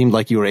 but it seemed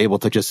like you were able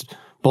to just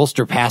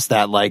bolster past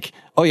that, like,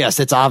 oh yes,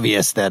 it's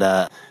obvious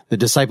that the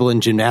disciple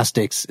in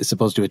gymnastics is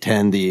supposed to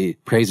attend the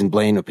praise and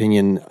blame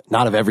opinion,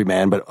 not of every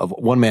man, but of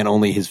one man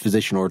only, his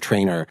physician or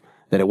trainer,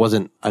 that it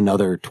wasn't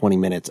another 20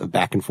 minutes of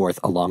back and forth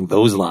along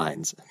those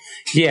lines.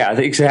 Yeah,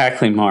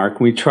 exactly, Mark.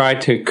 We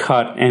tried to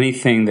cut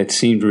anything that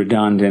seemed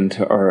redundant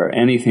or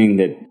anything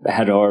that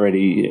had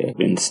already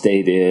been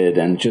stated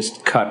and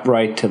just cut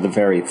right to the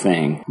very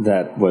thing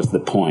that was the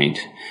point.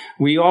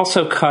 We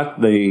also cut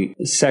the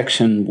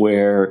section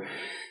where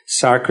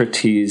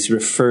Socrates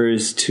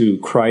refers to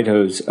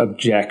Crito's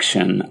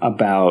objection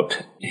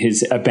about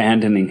his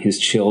abandoning his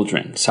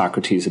children,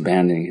 Socrates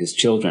abandoning his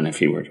children if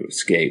he were to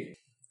escape.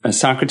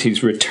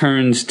 Socrates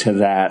returns to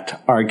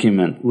that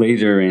argument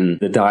later in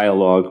the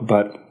dialogue,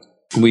 but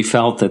we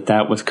felt that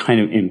that was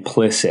kind of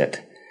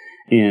implicit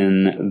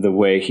in the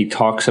way he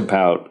talks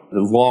about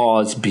the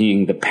laws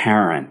being the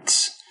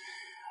parents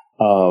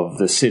of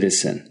the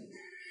citizen.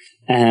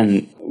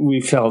 And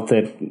we felt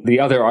that the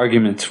other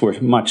arguments were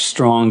much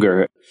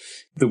stronger.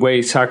 The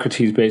way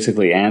Socrates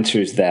basically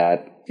answers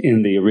that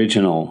in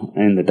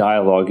the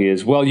dialogue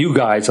is, well, you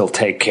guys will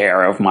take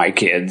care of my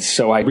kids,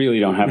 so I really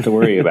don't have to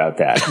worry about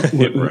that.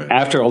 Right.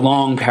 After a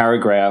long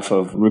paragraph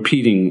of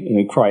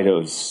repeating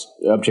Crito's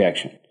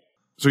objection.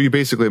 So you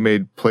basically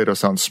made Plato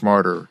sound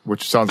smarter,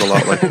 which sounds a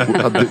lot like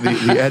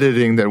the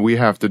editing that we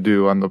have to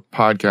do on the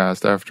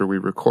podcast after we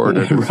record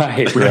it.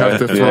 Right. We have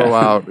to throw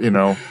out,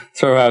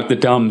 Throw out the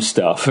dumb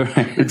stuff.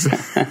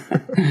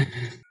 Right?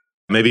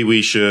 Maybe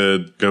we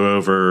should go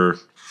over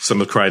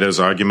some of Crito's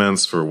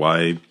arguments for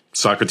why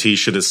Socrates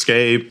should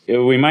escape.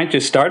 We might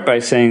just start by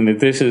saying that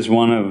this is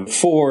one of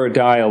 4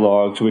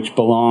 dialogues which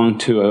belong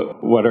to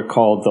what are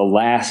called the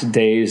last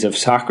days of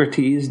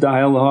Socrates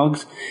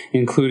dialogues,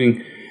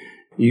 including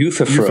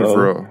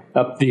Euthyphro,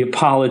 the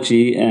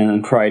Apology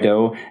and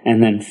Crito,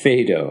 and then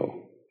Phaedo.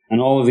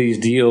 And all of these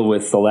deal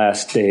with the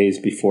last days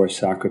before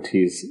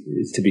Socrates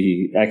is to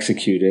be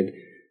executed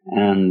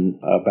and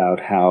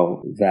about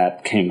how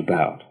that came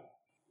about.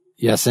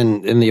 Yes,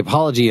 and the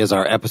Apology is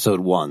our episode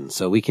 1,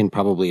 so we can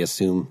probably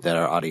assume that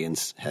our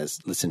audience has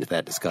listened to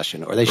that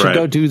discussion, or they should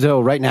go do so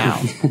right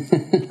now.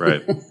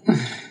 Right.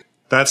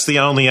 That's the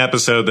only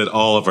episode that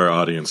all of our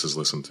audiences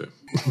listen to.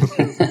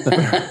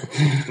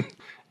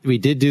 We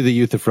did do the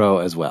Euthyphro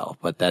as well,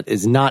 but that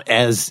is not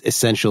as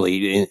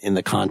essentially in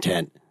the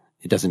content.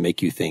 It doesn't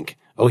make you think,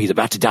 oh, he's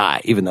about to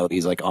die, even though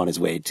he's like on his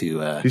way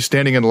to he's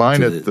standing in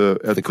line at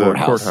the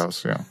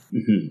courthouse. Yeah.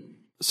 Mm-hmm.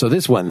 So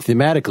this one,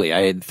 thematically,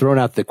 I had thrown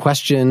out the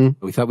question.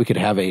 We thought we could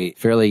have a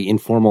fairly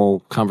informal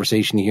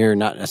conversation here,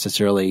 not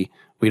necessarily,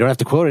 we don't have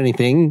to quote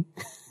anything.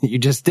 You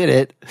just did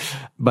it.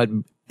 But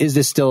is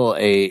this still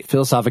a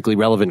philosophically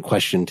relevant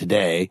question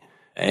today?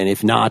 And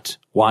if not,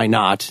 why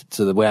not?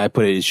 So the way I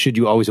put it is, should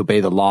you always obey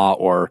the law,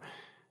 or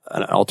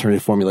an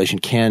alternative formulation,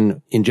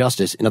 can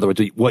injustice, in other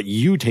words, what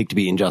you take to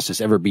be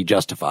injustice, ever be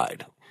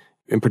justified?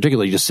 In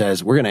particular, he just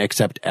says, we're going to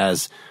accept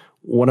as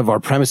one of our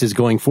premises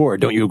going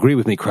forward, don't you agree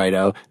with me,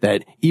 Crito,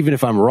 that even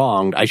if I'm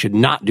wronged, I should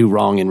not do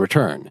wrong in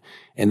return?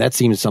 And that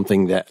seems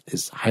something that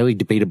is highly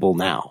debatable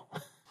now.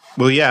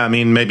 Well, yeah, I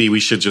mean, maybe we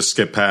should just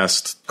skip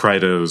past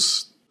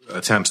Crito's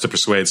attempts to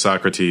persuade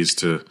Socrates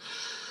to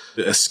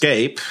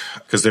escape,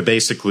 because they're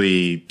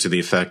basically to the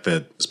effect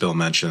that, as Bill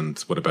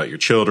mentioned, what about your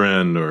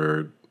children,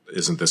 or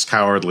isn't this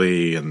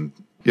cowardly? And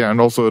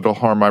also it'll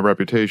harm my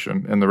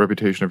reputation and the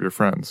reputation of your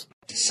friends.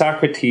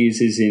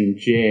 Socrates is in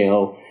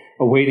jail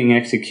awaiting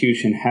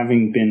execution,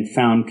 having been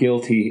found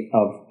guilty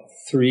of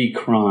 3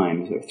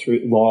 crimes, or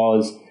 3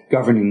 laws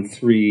governing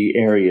 3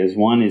 areas.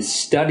 One is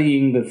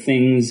studying the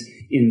things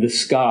in the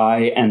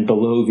sky and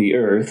below the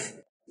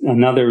earth.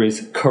 Another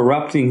is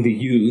corrupting the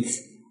youth.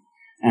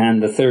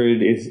 And the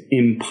third is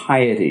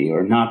impiety,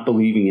 or not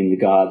believing in the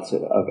gods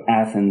of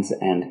Athens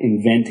and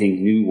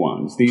inventing new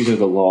ones. These are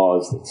the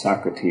laws that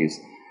Socrates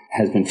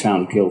has been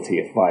found guilty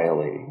of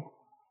violating.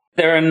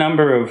 There are a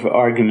number of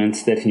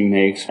arguments that he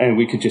makes, and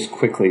we could just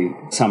quickly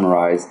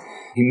summarize.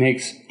 He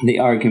makes the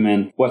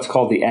argument, what's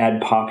called the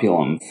ad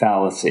populum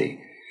fallacy,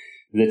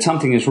 that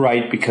something is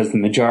right because the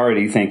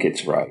majority think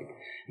it's right.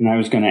 And I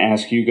was going to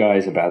ask you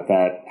guys about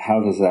that. How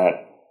does that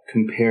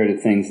compare to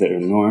things that are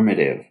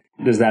normative?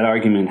 Does that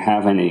argument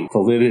have any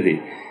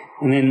validity?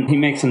 And then he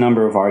makes a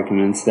number of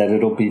arguments that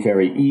it'll be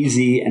very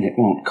easy and it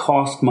won't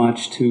cost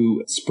much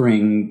to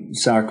spring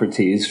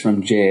Socrates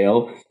from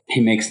jail. He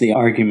makes the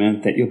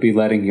argument that you'll be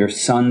letting your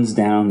sons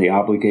down, the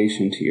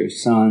obligation to your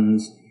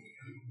sons.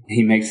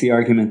 He makes the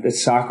argument that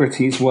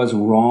Socrates was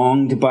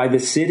wronged by the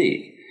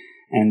city,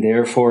 and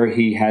therefore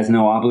he has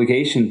no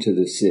obligation to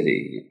the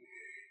city.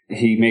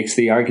 He makes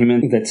the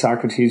argument that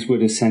Socrates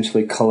would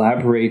essentially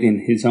collaborate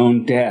in his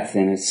own death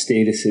in a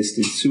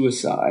state-assisted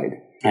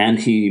suicide. And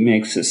he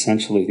makes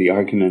essentially the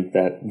argument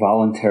that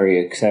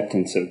voluntary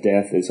acceptance of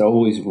death is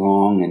always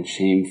wrong and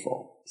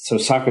shameful. So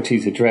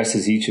Socrates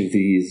addresses each of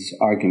these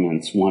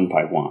arguments one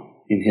by one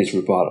in his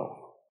rebuttal.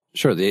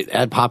 Sure. The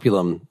ad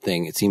populum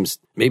thing, it seems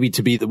maybe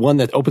to be the one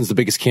that opens the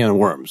biggest can of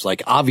worms.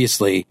 Like,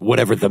 obviously,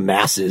 whatever the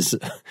masses,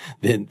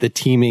 the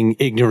teeming,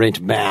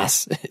 ignorant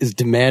mass is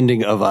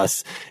demanding of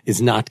us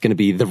is not going to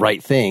be the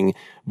right thing.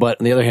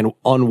 But on the other hand,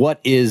 on what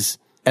is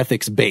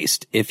ethics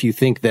based? If you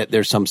think that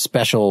there's some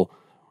special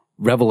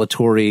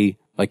revelatory,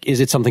 like, is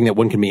it something that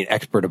one can be an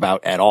expert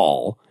about at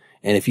all?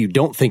 And if you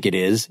don't think it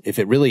is, if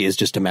it really is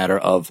just a matter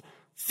of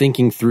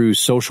thinking through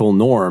social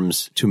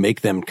norms to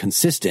make them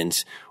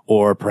consistent,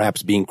 or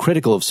perhaps being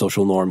critical of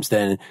social norms,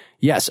 then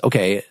yes,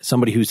 okay,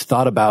 somebody who's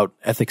thought about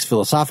ethics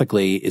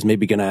philosophically is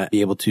maybe going to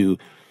be able to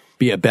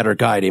be a better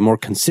guide, a more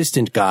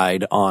consistent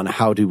guide on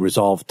how to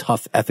resolve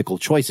tough ethical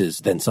choices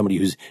than somebody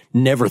who's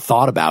never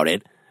thought about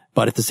it.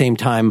 But at the same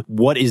time,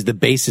 what is the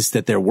basis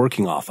that they're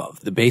working off of?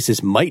 The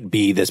basis might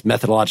be this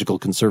methodological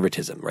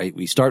conservatism, right?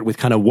 We start with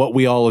kind of what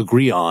we all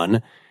agree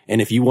on.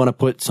 And if you want to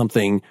put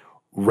something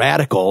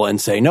radical and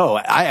say, no,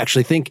 I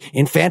actually think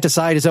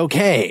infanticide is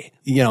okay,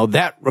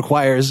 that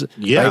requires,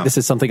 right? This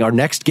is something our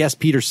next guest,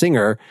 Peter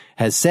Singer,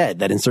 has said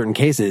that in certain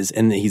cases,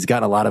 and he's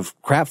gotten a lot of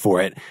crap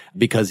for it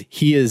because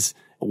he is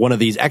one of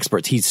these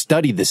experts. He's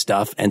studied this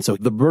stuff. And so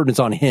the burden is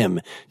on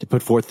him to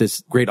put forth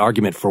this great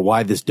argument for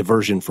why this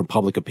diversion from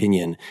public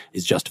opinion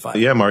is justified.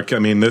 Yeah, Mark, I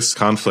mean, this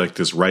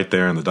conflict is right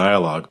there in the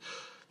dialogue.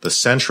 The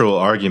central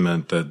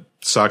argument that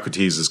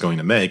Socrates is going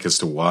to make as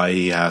to why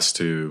he has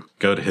to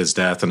go to his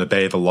death and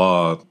obey the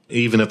law,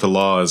 even if the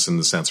law is in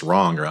the sense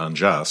wrong or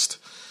unjust,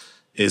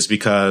 is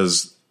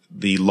because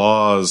the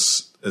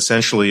laws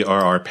essentially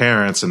are our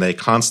parents and they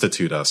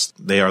constitute us.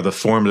 They are the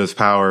formative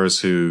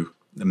powers who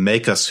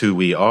make us who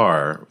we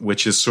are,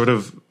 which is sort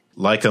of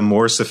like a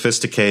more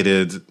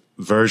sophisticated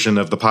version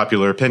of the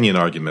popular opinion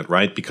argument,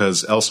 right?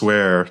 Because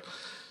elsewhere,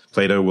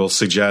 Plato will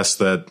suggest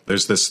that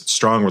there's this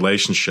strong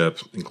relationship,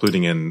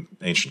 including in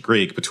ancient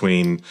Greek,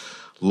 between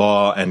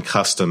law and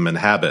custom and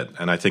habit.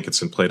 And I think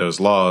it's in Plato's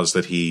Laws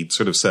that he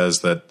sort of says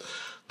that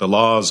the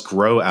laws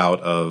grow out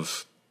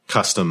of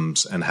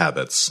customs and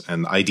habits.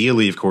 And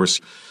ideally, of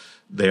course,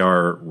 they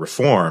are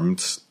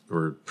reformed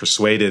or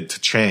persuaded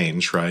to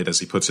change, right, as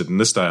he puts it in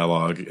this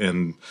dialogue,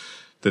 in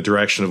the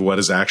direction of what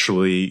is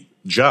actually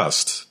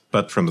just.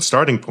 But from the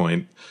starting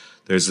point,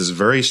 there's this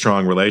very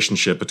strong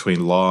relationship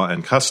between law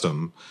and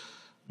custom,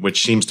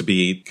 which seems to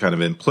be kind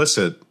of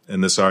implicit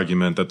in this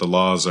argument that the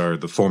laws are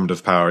the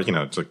formative power,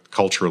 it's like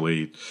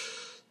culturally,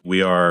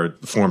 we are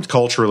formed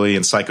culturally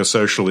and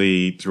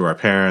psychosocially through our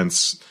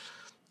parents.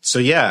 So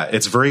yeah,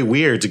 it's very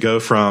weird to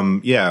go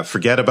from,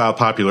 forget about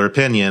popular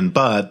opinion,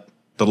 but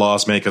the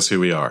laws make us who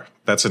we are.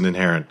 That's an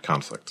inherent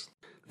conflict.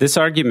 This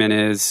argument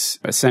is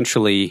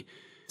essentially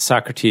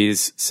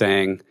Socrates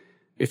saying,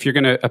 if you're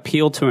going to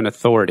appeal to an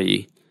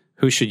authority,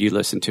 who should you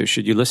listen to?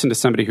 Should you listen to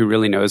somebody who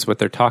really knows what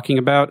they're talking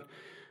about?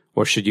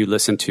 Or should you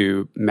listen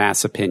to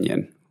mass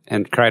opinion?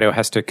 And Crito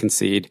has to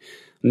concede,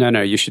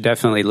 no, you should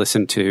definitely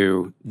listen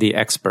to the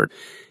expert.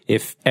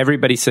 If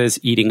everybody says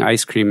eating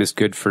ice cream is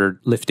good for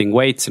lifting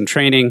weights and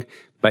training,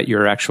 but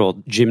your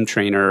actual gym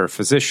trainer or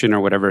physician or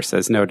whatever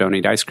says, no, don't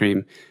eat ice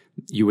cream,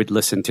 you would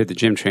listen to the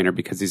gym trainer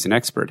because he's an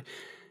expert.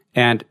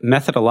 And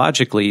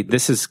methodologically,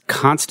 this is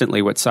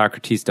constantly what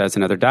Socrates does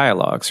in other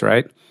dialogues,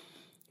 right?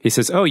 He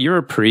says, oh, you're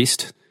a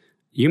priest.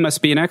 You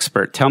must be an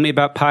expert. Tell me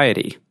about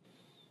piety.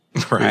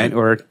 Right?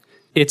 Or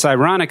it's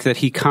ironic that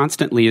he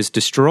constantly is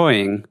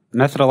destroying,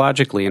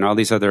 methodologically in all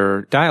these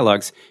other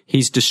dialogues,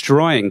 he's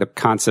destroying the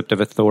concept of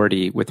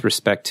authority with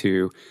respect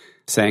to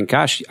saying,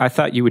 gosh, I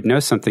thought you would know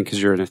something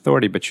because you're an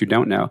authority, but you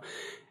don't know.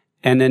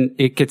 And then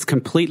it gets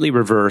completely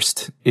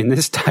reversed in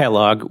this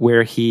dialogue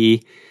where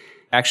he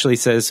actually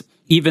says,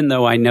 even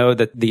though I know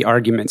that the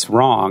argument's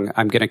wrong,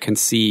 I'm going to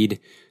concede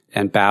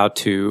and bow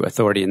to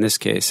authority in this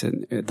case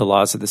and the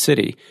laws of the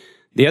city.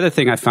 The other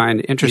thing I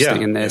find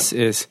interesting in this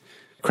is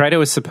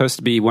Crito is supposed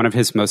to be one of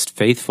his most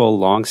faithful,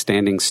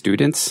 long-standing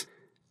students,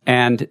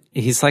 and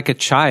he's like a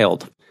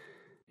child.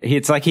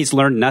 It's like he's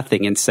learned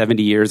nothing in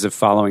 70 years of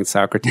following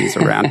Socrates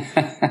around.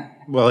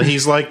 Well,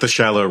 he's like the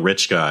shallow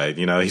rich guy.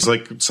 He's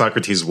like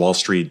Socrates' Wall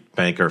Street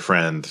banker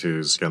friend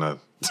who's going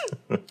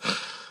to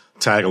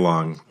tag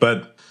along.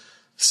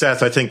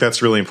 Seth, I think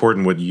that's really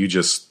important what you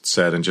just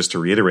said. And just to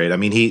reiterate, I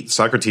mean,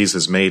 Socrates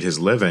has made his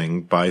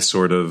living by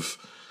sort of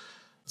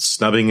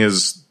snubbing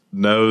his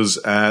nose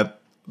at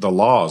the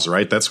laws,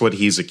 right? That's what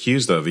he's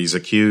accused of. He's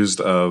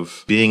accused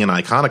of being an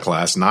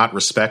iconoclast, not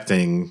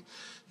respecting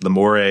the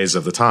mores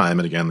of the time.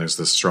 And again, there's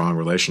this strong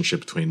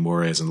relationship between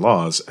mores and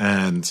laws,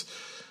 and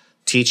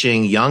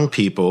teaching young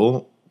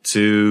people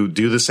to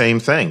do the same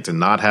thing, to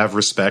not have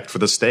respect for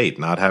the state,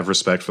 not have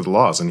respect for the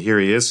laws. And here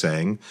he is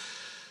saying,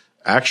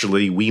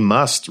 actually, we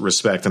must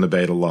respect and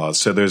obey the laws.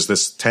 So there's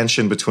this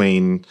tension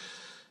between,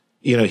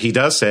 he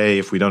does say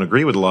if we don't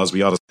agree with the laws,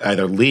 we ought to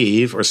either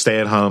leave or stay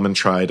at home and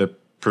try to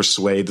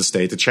persuade the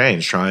state to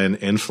change, try and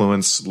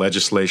influence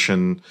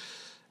legislation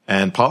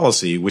and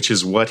policy, which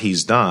is what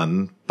he's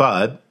done.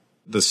 But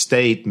the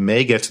state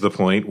may get to the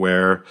point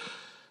where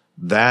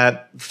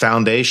that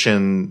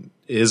foundation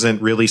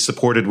isn't really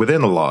supported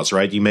within the laws,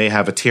 right? You may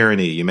have a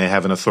tyranny, you may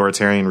have an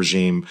authoritarian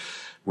regime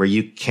where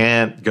you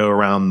can't go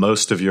around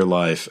most of your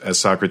life, as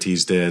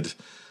Socrates did,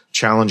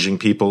 challenging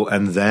people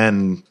and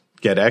then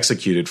get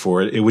executed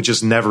for it. It would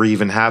just never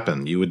even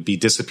happen. You would be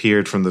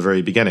disappeared from the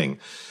very beginning.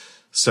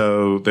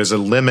 So there's a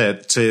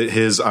limit to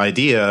his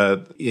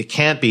idea. It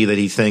can't be that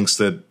he thinks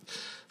that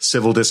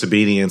civil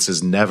disobedience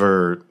is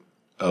never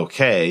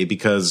okay,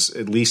 because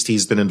at least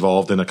he's been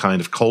involved in a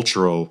kind of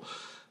cultural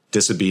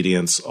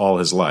disobedience all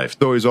his life.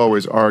 Though he's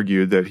always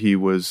argued that he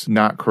was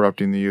not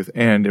corrupting the youth,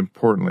 and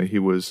importantly, he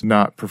was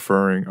not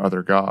preferring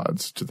other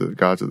gods to the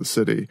gods of the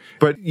city.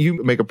 But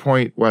you make a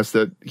point, Wes,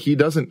 that he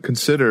doesn't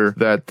consider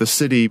that the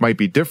city might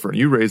be different.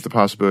 You raise the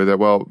possibility that,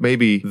 well,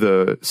 maybe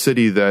the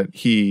city that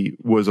he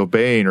was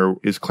obeying or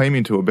is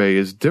claiming to obey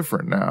is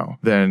different now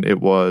than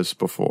it was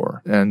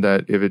before. And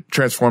that if it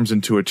transforms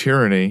into a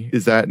tyranny,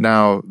 is that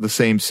now the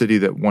same city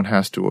that one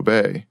has to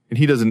obey? And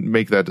he doesn't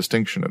make that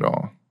distinction at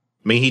all.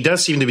 I mean, he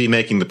does seem to be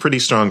making the pretty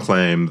strong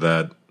claim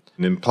that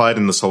implied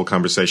in this whole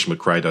conversation with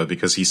Crito,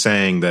 because he's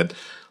saying that,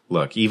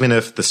 look, even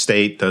if the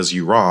state does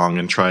you wrong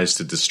and tries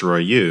to destroy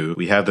you,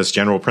 we have this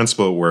general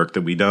principle at work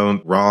that we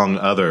don't wrong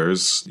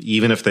others,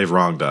 even if they've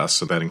wronged us.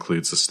 So that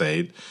includes the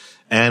state.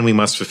 And we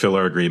must fulfill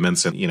our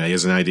agreements. And, he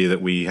has an idea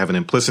that we have an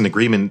implicit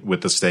agreement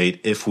with the state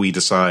if we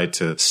decide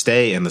to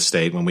stay in the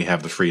state when we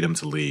have the freedom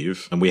to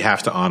leave. And we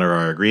have to honor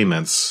our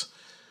agreements.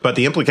 But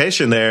the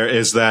implication there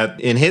is that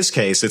in his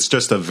case, it's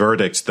just a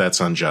verdict that's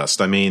unjust.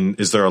 I mean,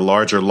 is there a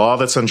larger law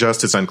that's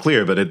unjust? It's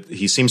unclear, but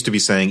he seems to be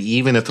saying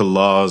even if the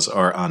laws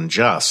are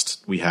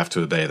unjust, we have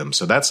to obey them.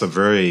 So that's a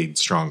very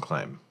strong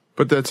claim.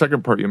 But that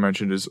second part you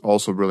mentioned is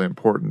also really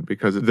important,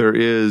 because there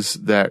is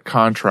that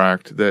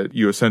contract that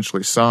you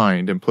essentially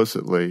signed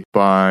implicitly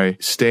by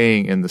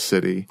staying in the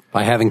city.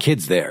 By having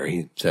kids there,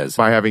 he says.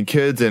 By having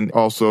kids, and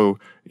also,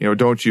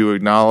 don't you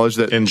acknowledge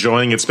that?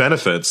 Enjoying its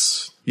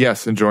benefits.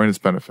 Yes, enjoying its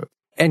benefits.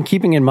 And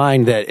keeping in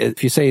mind that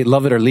if you say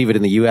love it or leave it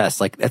in the U.S.,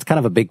 that's kind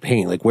of a big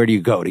pain. Where do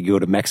you go? Do you go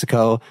to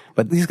Mexico?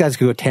 But these guys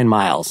could go 10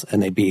 miles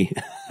and they'd be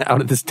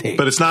out of the state.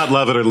 But it's not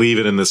love it or leave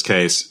it in this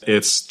case.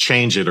 It's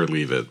change it or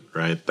leave it,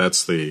 right?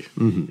 That's the,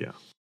 yeah.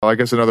 Well, I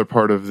guess another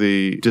part of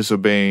the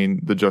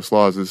disobeying the just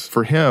laws is,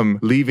 for him,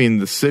 leaving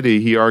the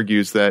city, he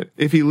argues that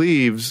if he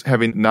leaves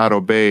having not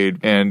obeyed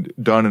and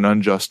done an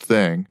unjust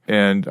thing,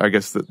 and I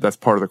guess that's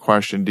part of the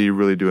question, do you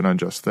really do an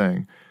unjust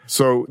thing?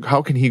 So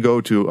how can he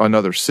go to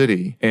another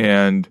city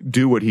and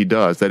do what he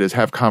does? That is,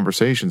 have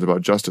conversations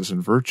about justice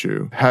and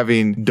virtue,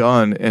 having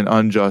done an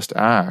unjust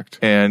act.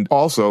 And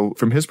also,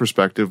 from his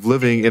perspective,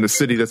 living in a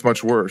city that's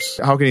much worse.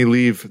 How can he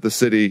leave the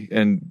city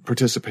and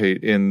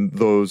participate in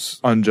those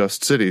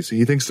unjust cities?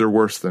 He thinks they're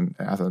worse than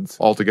Athens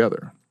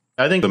altogether.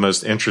 I think the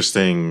most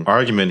interesting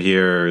argument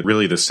here,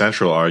 really the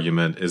central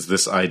argument, is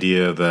this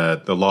idea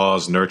that the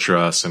laws nurture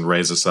us and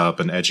raise us up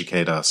and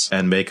educate us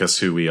and make us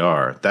who we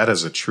are. That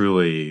is a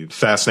truly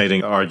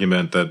fascinating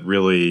argument that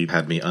really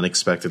had me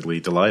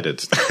unexpectedly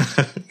delighted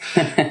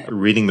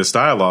reading this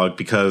dialogue,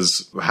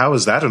 because how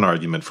is that an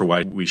argument for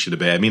why we should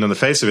obey? I mean, on the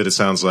face of it, it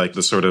sounds like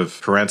the sort of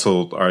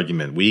parental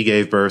argument. We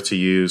gave birth to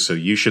you, so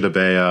you should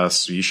obey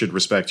us. You should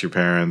respect your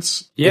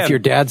parents. Yeah. If your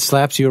dad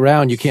slaps you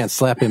around, you can't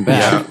slap him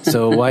back. Yeah.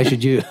 So why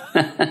should you?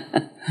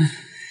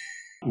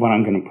 What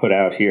I'm going to put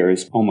out here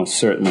is almost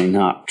certainly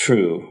not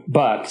true.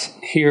 But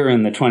here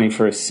in the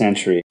 21st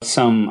century,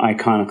 some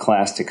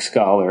iconoclastic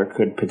scholar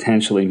could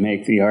potentially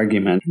make the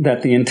argument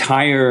that the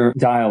entire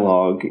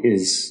dialogue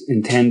is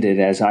intended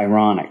as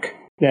ironic.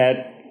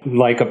 That,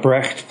 like a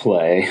Brecht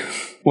play,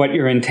 what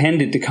you're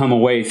intended to come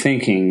away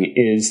thinking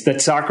is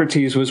that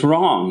Socrates was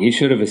wrong. He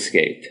should have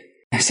escaped.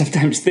 I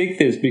sometimes think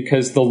this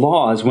because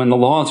when the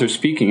laws are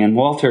speaking, and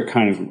Walter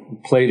kind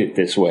of played it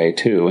this way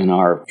too in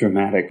our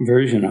dramatic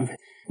version of it,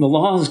 the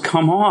laws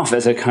come off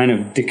as a kind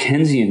of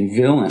Dickensian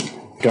villain.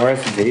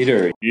 Darth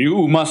Vader,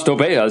 you must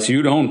obey us.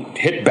 You don't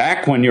hit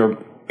back when your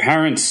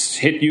parents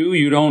hit you.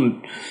 You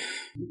don't.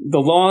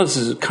 The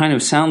laws kind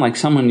of sound like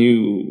someone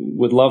you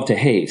would love to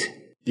hate.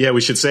 Yeah,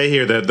 we should say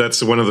here that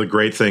that's one of the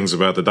great things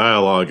about the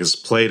dialogue is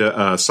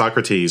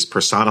Socrates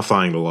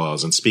personifying the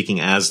laws and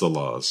speaking as the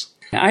laws.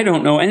 I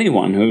don't know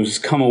anyone who's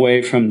come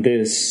away from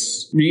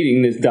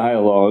reading this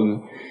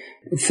dialogue,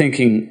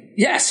 thinking,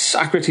 yes,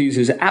 Socrates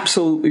is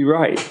absolutely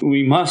right.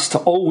 We must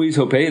always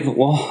obey the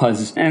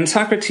laws. And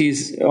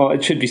Socrates,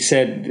 it should be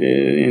said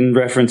in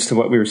reference to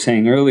what we were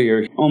saying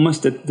earlier,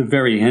 almost at the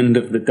very end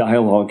of the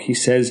dialogue, he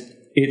says,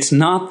 it's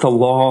not the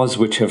laws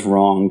which have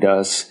wronged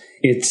us.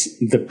 It's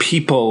the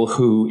people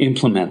who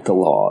implement the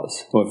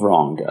laws who have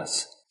wronged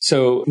us.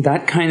 So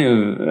that kind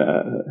of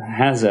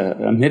has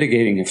a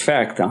mitigating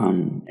effect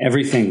on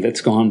everything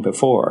that's gone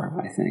before,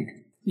 I think.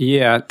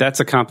 Yeah, that's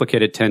a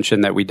complicated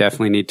tension that we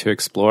definitely need to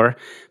explore.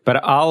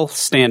 But I'll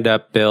stand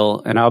up,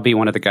 Bill, and I'll be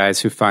one of the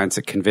guys who finds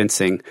it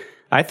convincing.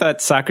 I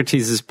thought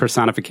Socrates'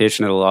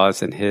 personification of the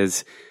laws and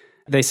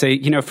they say,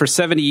 for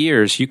 70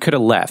 years, you could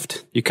have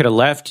left. You could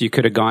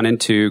have gone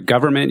into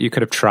government. You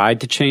could have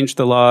tried to change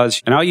the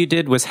laws. And all you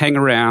did was hang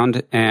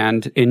around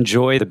and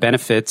enjoy the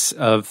benefits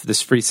of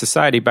this free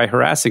society by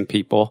harassing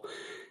people.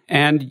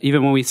 And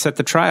even when we set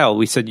the trial,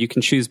 we said you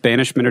can choose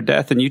banishment or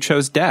death, and you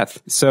chose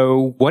death.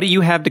 So what do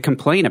you have to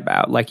complain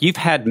about? Like, you've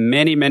had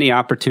many, many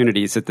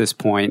opportunities at this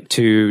point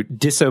to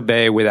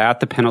disobey without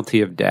the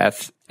penalty of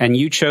death, and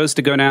you chose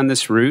to go down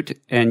this route,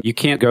 and you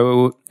can't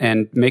go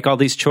and make all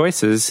these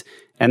choices,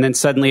 and then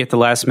suddenly at the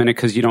last minute,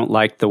 because you don't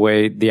like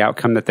the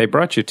outcome that they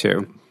brought you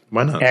to.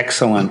 Why not?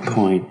 Excellent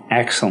point.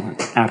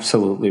 Excellent.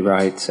 Absolutely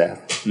right,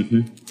 Seth.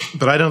 Mm-hmm.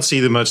 But I don't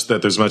see that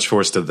there's much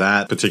force to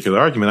that particular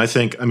argument.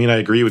 I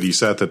agree with you,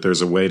 Seth, that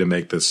there's a way to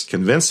make this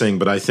convincing,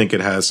 but I think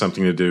it has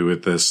something to do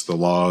with the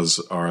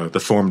laws are the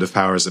formative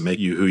powers that make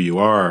you who you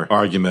are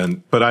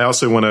argument. But I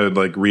also want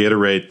to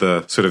reiterate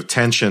the sort of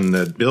tension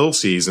that Bill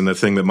sees, and the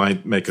thing that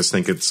might make us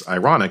think it's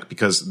ironic,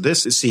 because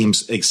this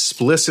seems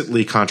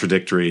explicitly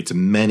contradictory to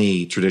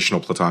many traditional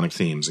Platonic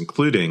themes,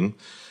 including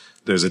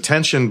there's a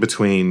tension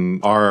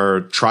between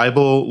our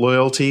tribal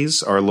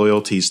loyalties, our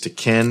loyalties to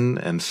kin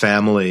and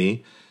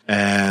family,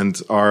 and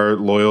our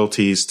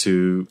loyalties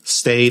to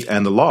state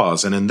and the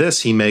laws. And in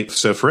this,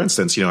 so for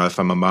instance, if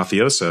I'm a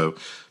mafioso,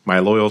 my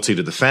loyalty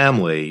to the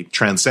family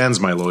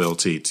transcends my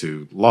loyalty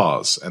to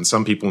laws. And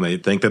some people may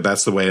think that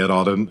that's the way it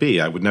ought to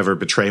be. I would never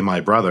betray my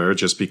brother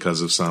just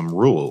because of some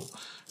rule,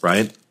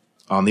 right?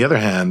 On the other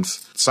hand,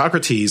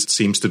 Socrates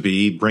seems to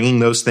be bringing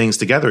those things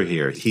together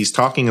here. He's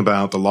talking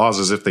about the laws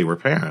as if they were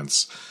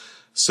parents.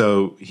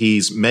 So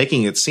he's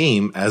making it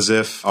seem as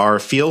if our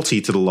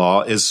fealty to the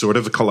law is sort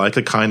of like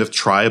a kind of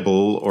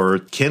tribal or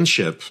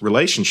kinship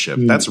relationship.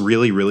 That's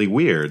really, really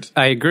weird.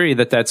 I agree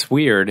that that's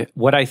weird.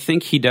 What I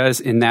think he does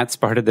in that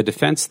part of the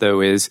defense,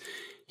 though, is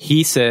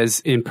he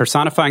says, in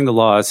personifying the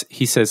laws,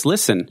 he says,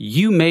 listen,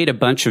 you made a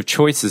bunch of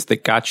choices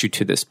that got you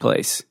to this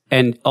place.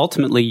 And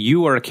ultimately,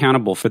 you are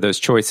accountable for those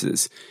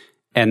choices.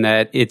 And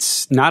that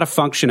it's not a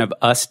function of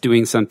us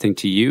doing something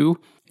to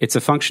you. It's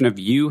a function of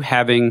you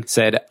having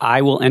said,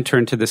 I will enter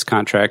into this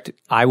contract.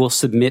 I will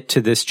submit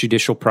to this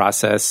judicial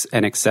process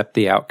and accept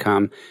the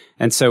outcome.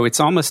 And so it's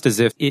almost as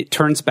if it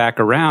turns back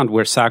around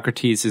where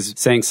Socrates is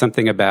saying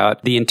something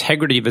about the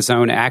integrity of his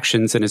own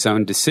actions and his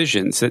own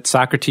decisions, that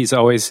Socrates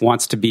always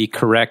wants to be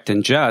correct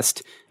and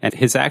just, and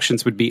his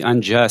actions would be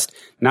unjust,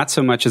 not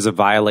so much as a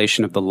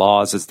violation of the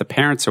laws as the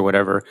parents or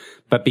whatever,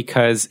 but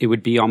because it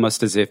would be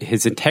almost as if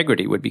his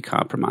integrity would be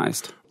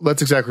compromised.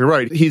 That's exactly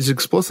right. He's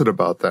explicit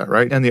about that,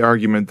 right? And the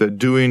argument that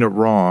doing a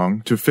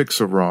wrong to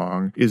fix a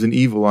wrong is an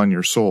evil on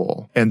your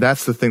soul. And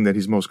that's the thing that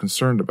he's most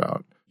concerned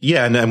about.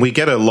 Yeah, and we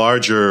get a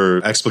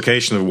larger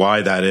explication of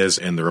why that is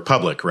in the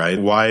Republic, right?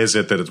 Why is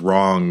it that it's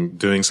wrong,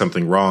 doing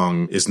something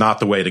wrong is not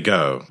the way to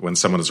go when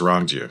someone has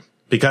wronged you?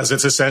 Because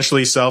it's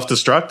essentially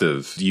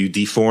self-destructive. You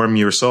deform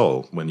your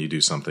soul when you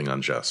do something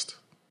unjust.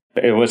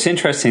 What's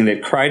interesting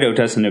that Crito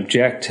doesn't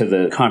object to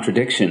the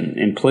contradiction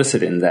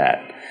implicit in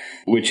that,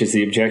 which is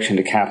the objection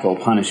to capital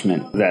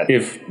punishment, that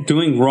if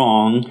doing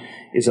wrong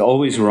is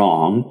always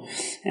wrong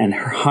and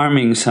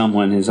harming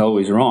someone is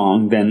always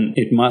wrong, then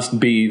it must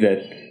be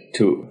that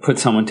to put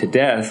someone to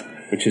death,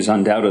 which is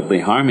undoubtedly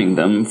harming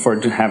them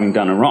for having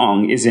done a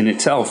wrong, is in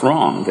itself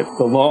wrong. That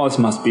the laws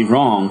must be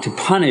wrong to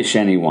punish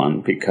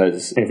anyone,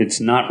 because if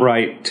it's not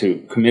right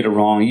to commit a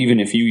wrong, even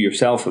if you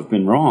yourself have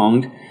been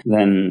wronged,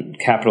 then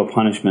capital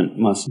punishment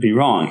must be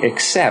wrong.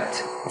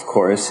 Except, of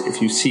course,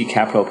 if you see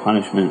capital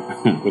punishment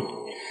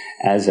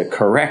as a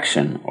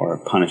correction, or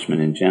punishment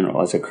in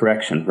general as a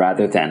correction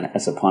rather than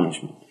as a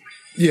punishment.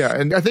 Yeah,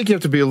 and I think you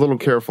have to be a little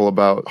careful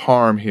about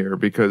harm here,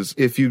 because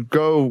if you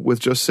go with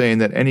just saying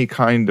that any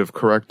kind of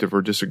corrective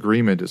or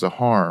disagreement is a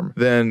harm,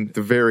 then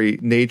the very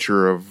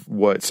nature of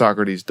what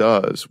Socrates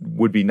does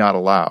would be not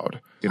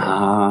allowed.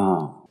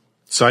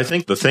 So I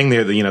think the thing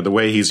there, the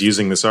way he's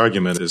using this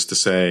argument is to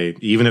say,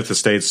 even if the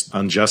state's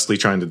unjustly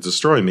trying to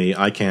destroy me,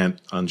 I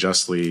can't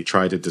unjustly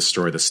try to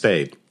destroy the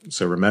state.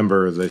 So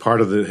remember that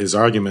part of his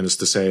argument is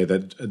to say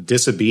that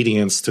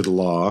disobedience to the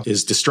law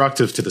is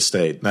destructive to the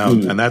state. Now,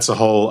 and that's a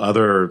whole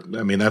other,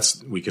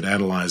 we could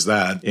analyze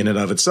that in and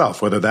of itself,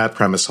 whether that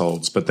premise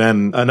holds. But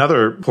then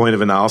another point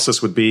of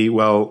analysis would be,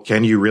 well,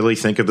 can you really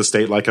think of the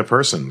state like a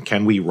person?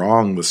 Can we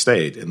wrong the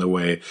state in the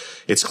way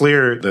it's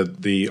clear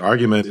that the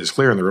argument is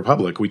clear in the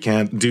Republic? We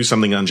can't do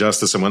something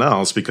unjust to someone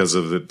else because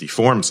of it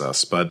deforms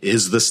us. But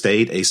is the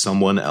state a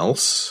someone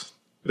else?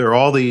 There are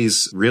all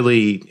these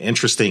really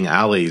interesting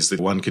alleys that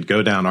one could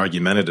go down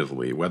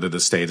argumentatively, whether the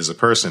state is a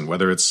person,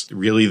 whether it's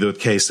really the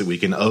case that we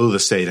can owe the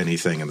state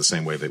anything in the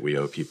same way that we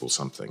owe people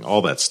something,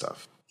 all that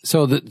stuff.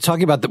 So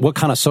talking about what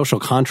kind of social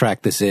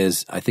contract this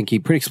is, I think he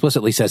pretty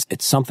explicitly says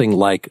it's something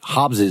like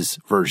Hobbes's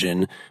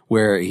version,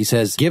 where he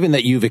says, given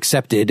that you've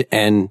accepted,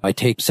 and I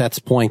take Seth's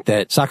point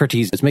that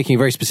Socrates is making a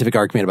very specific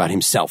argument about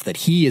himself, that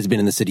he has been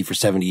in the city for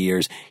 70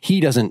 years.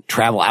 He doesn't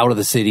travel out of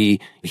the city.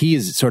 He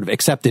has sort of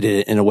accepted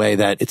it in a way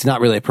that it's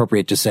not really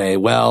appropriate to say,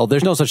 well,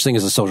 there's no such thing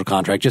as a social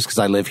contract. Just because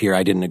I live here,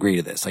 I didn't agree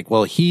to this. Like,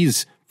 well,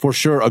 he's for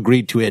sure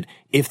agreed to it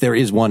if there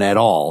is one at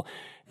all.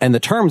 And the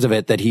terms of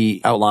it that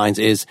he outlines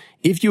is,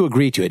 if you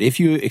agree to it, if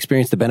you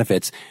experience the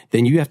benefits,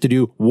 then you have to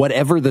do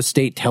whatever the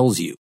state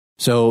tells you.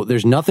 So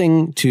there's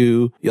nothing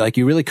to, like,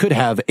 you really could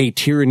have a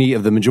tyranny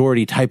of the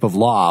majority type of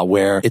law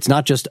where it's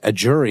not just a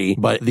jury,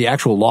 but the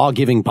actual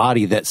law-giving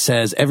body that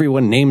says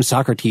everyone named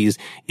Socrates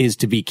is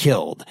to be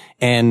killed.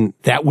 And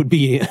that would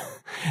be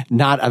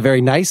not a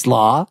very nice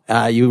law.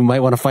 You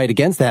might want to fight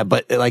against that,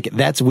 but like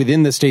that's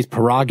within the state's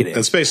prerogative.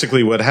 That's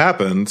basically what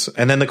happened.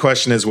 And then the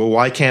question is, well,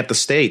 why can't the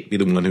state be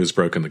the one who's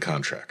broken the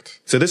contract?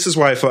 So this is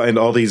why I find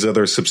all these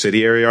other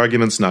subsidiary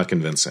arguments not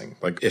convincing.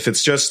 Like if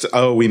it's just,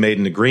 oh, we made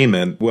an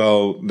agreement,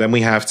 well, then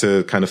we have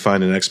to kind of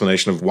find an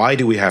explanation of why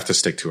do we have to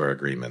stick to our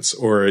agreements?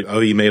 Or, oh,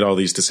 you made all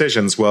these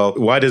decisions. Well,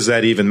 why does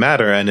that even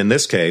matter? And in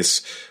this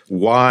case,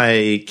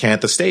 why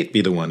can't the state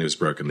be the one who's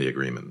broken the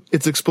agreement?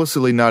 It's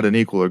explicitly not an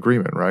equal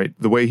agreement, right?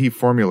 The way he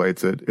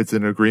formulates it, it's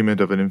an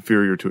agreement of an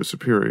inferior to a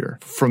superior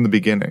from the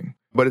beginning.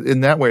 But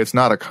in that way, it's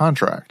not a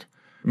contract.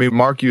 I mean,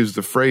 Mark used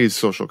the phrase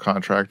social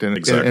contract, and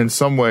exactly. in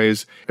some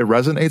ways it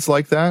resonates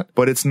like that,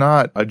 but it's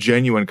not a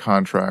genuine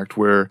contract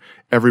where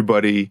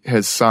everybody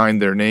has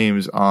signed their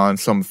names on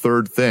some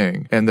third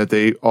thing and that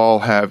they all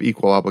have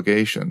equal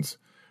obligations.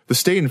 The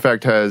state, in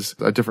fact, has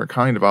a different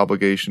kind of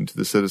obligation to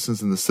the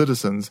citizens, and the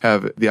citizens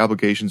have the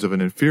obligations of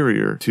an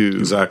inferior to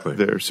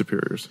their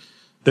superiors.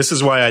 This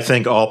is why I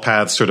think all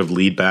paths sort of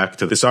lead back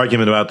to this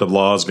argument about the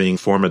laws being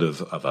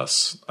formative of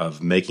us,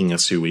 of making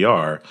us who we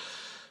are.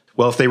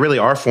 Well, if they really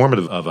are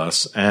formative of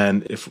us,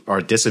 and if our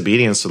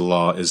disobedience to the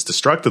law is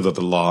destructive of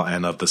the law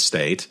and of the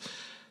state,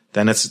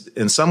 then it's,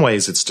 in some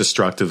ways, it's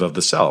destructive of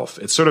the self.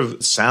 It sort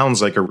of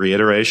sounds like a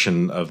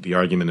reiteration of the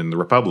argument in the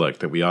Republic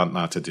that we ought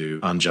not to do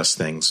unjust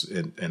things.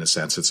 In a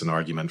sense, it's an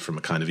argument from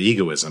a kind of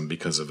egoism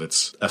because of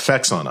its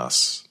effects on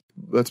us.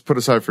 Let's put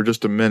aside for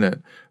just a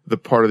minute the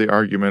part of the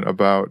argument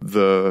about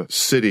the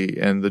city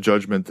and the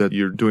judgment that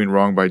you're doing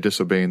wrong by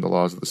disobeying the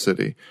laws of the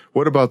city.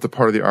 What about the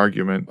part of the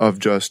argument of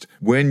just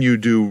when you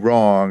do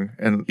wrong,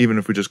 and even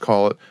if we just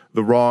call it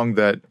the wrong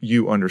that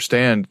you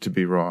understand to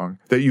be wrong,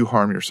 that you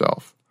harm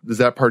yourself? Is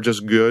that part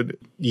just good?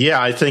 Yeah,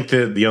 I think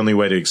that the only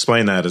way to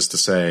explain that is to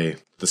say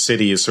the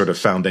city is sort of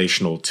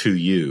foundational to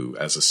you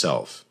as a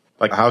self.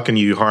 Like, how can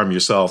you harm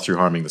yourself through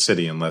harming the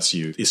city unless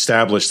you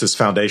establish this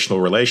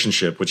foundational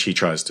relationship, which he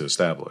tries to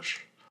establish?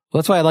 Well,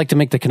 that's why I like to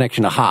make the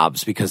connection to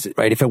Hobbes, because,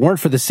 right, if it weren't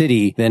for the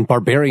city, then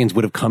barbarians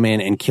would have come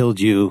in and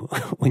killed you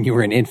when you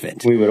were an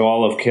infant. We would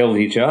all have killed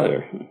each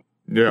other.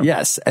 Yeah.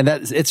 Yes. And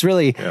it's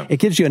really, it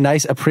gives you a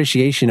nice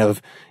appreciation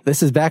of,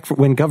 this is back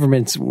when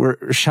governments were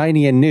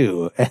shiny and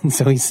new. And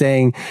so he's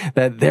saying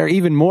that they're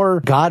even more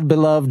God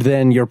beloved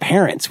than your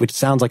parents, which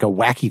sounds like a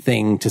wacky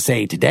thing to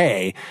say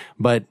today.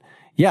 But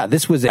yeah,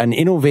 this was an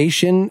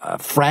innovation, a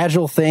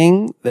fragile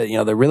thing that,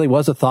 there really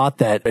was a thought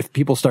that if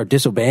people start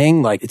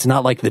disobeying, like, it's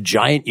not like the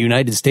giant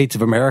United States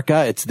of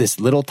America. It's this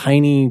little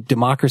tiny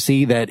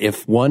democracy that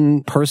if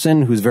one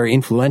person who's very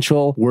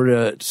influential were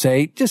to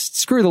say, just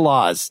screw the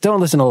laws, don't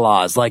listen to the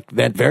laws, like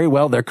that, very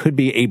well, there could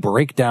be a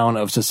breakdown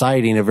of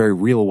society in a very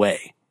real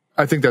way.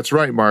 I think that's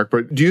right, Mark.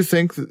 But do you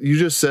think you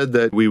just said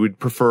that we would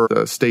prefer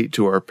the state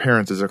to our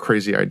parents is a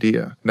crazy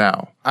idea?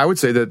 Now, I would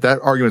say that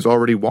argument's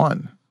already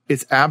won.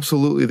 It's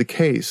absolutely the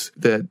case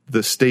that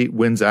the state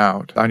wins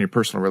out on your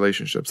personal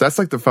relationships. That's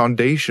like the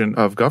foundation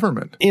of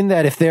government. In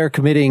that if they're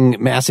committing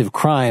massive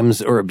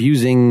crimes or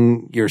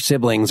abusing your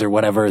siblings or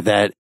whatever,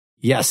 that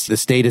yes, the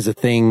state is a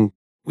thing.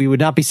 We would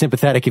not be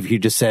sympathetic if you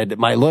just said,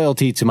 my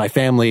loyalty to my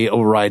family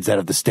overrides that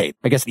of the state.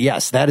 I guess,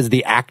 yes, that is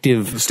the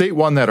active. The state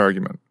won that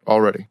argument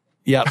already.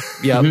 Yep.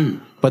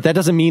 But that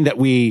doesn't mean that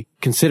we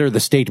consider the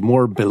state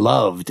more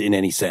beloved in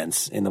any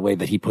sense in the way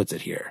that he puts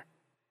it here.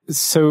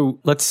 So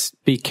let's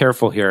be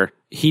careful here.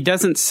 He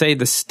doesn't say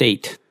the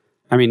state.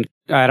 I mean,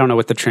 I don't know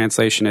what the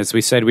translation is.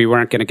 We said we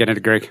weren't going to get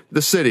into Greek.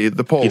 The city,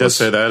 the polis. He does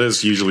say that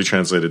is usually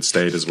translated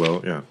state as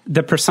well, yeah.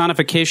 The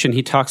personification,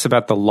 he talks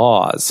about the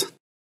laws.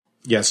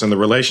 Yes, and the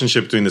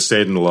relationship between the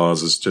state and the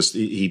laws is just,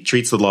 he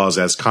treats the laws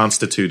as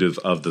constitutive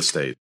of the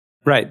state.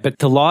 Right, but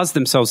the laws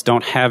themselves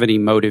don't have any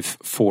motive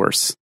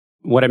force.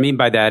 What I mean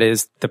by that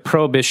is the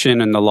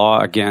prohibition and the law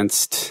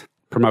against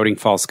promoting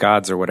false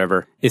gods or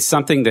whatever is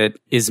something that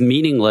is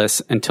meaningless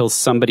until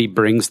somebody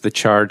brings the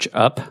charge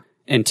up,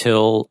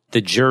 until the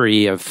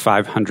jury of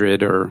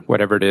 500 or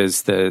whatever it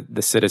is, the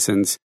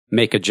citizens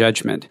make a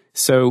judgment.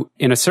 So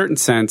in a certain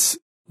sense,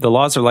 the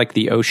laws are like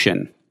the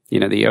ocean.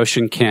 The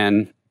ocean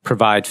can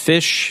provide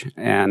fish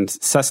and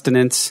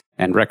sustenance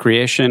and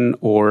recreation,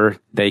 or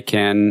they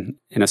can,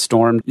 in a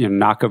storm,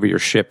 knock over your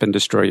ship and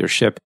destroy your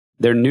ship.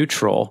 They're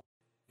neutral.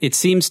 It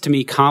seems to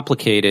me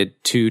complicated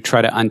to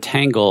try to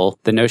untangle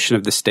the notion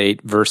of the state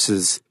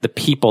versus the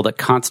people that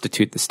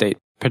constitute the state,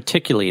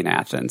 particularly in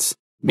Athens.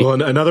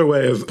 Well, another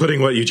way of putting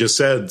what you just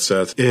said,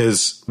 Seth,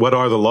 is what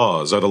are the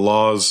laws? Are the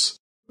laws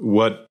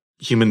what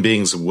human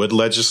beings would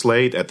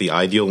legislate at the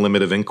ideal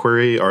limit of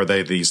inquiry? Are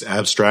they these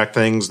abstract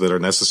things that are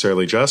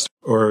necessarily just?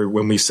 Or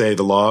when we say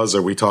the laws,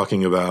 are we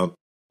talking about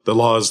the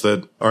laws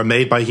that are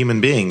made by human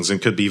beings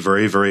and could be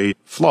very, very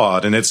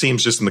flawed? And it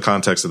seems just in the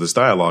context of this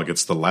dialogue,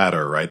 it's the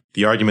latter, right?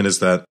 The argument is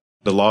that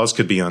the laws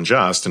could be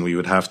unjust and we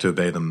would have to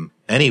obey them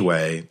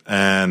anyway.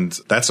 And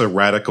that's a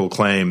radical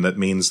claim that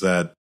means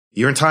that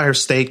your entire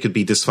state could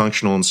be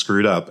dysfunctional and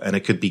screwed up, and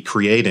it could be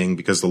creating,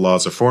 because the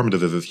laws are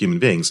formative of human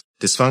beings,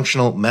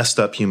 dysfunctional, messed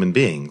up human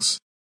beings.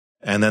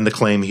 And then the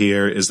claim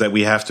here is that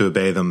we have to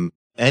obey them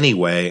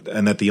anyway,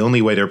 and that the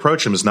only way to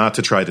approach them is not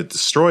to try to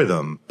destroy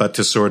them, but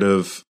to sort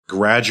of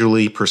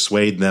gradually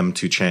persuade them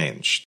to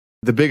change.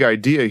 The big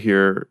idea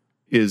here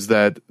is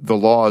that the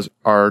laws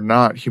are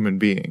not human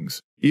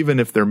beings. Even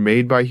if they're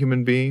made by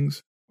human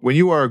beings, when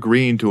you are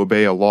agreeing to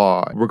obey a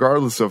law,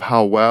 regardless of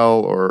how well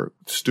or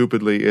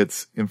stupidly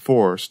it's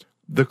enforced,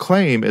 the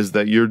claim is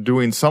that you're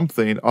doing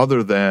something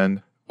other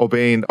than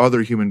obeying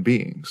other human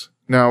beings.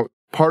 Now,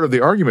 part of the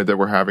argument that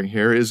we're having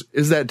here is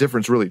that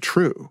difference really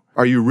true?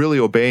 Are you really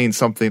obeying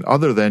something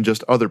other than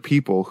just other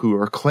people who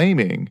are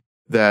claiming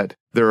that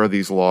there are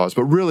these laws,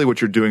 but really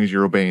what you're doing is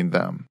you're obeying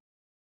them?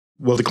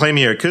 Well, the claim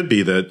here could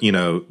be that,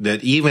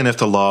 that even if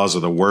the laws are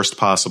the worst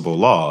possible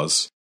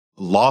laws,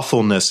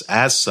 lawfulness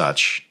as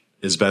such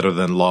is better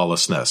than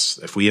lawlessness.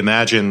 If we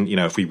imagine,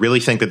 if we really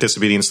think that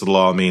disobedience to the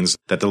law means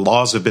that the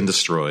laws have been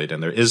destroyed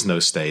and there is no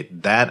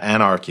state, that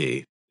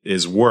anarchy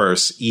is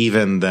worse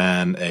even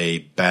than a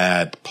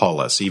bad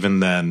polis, even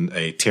than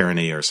a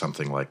tyranny or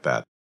something like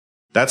that.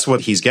 That's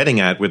what he's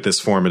getting at with this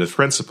formative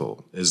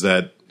principle, is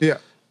that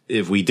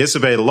if we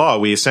disobey the law,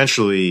 we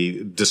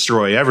essentially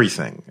destroy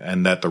everything.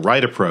 And that the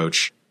right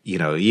approach,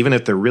 even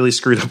if they're really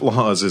screwed up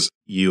laws, is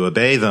you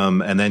obey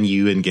them and then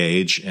you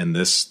engage in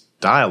this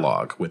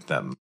dialogue with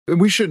them.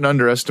 We shouldn't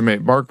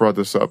underestimate, Mark brought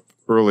this up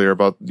earlier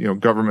about,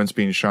 governments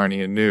being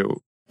shiny and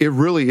new. It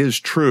really is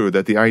true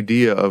that the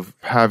idea of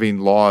having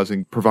laws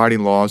and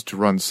providing laws to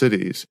run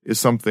cities is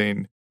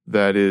something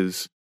that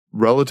is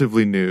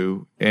relatively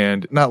new,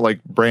 and not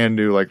like brand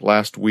new like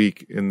last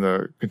week in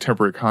the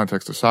contemporary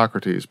context of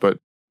Socrates, but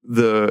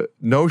the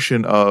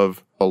notion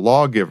of a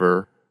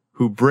lawgiver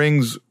who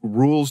brings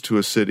rules to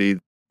a city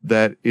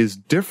that is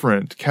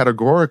different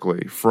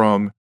categorically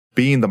from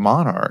being the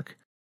monarch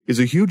is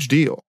a huge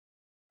deal.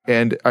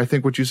 And I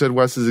think what you said,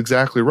 Wes, is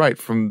exactly right.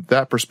 From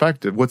that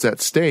perspective, what's at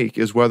stake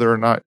is whether or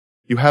not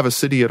you have a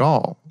city at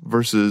all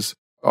versus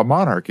a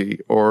monarchy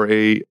or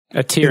a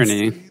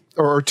tyranny.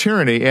 Or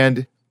tyranny.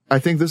 And I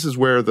think this is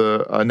where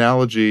the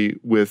analogy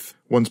with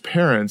one's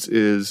parents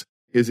is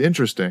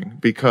interesting,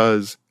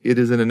 because it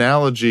is an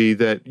analogy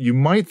that you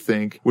might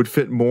think would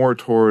fit more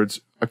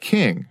towards a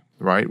king,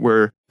 right?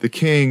 Where the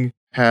king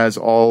has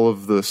all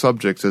of the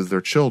subjects as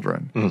their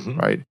children,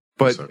 right?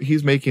 But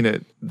he's making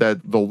it that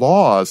the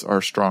laws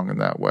are strong in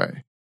that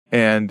way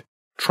and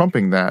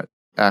trumping that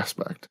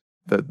aspect,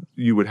 that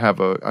you would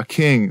have a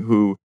king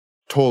who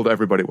told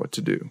everybody what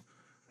to do.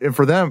 And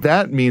for them,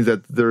 that means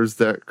that there's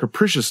that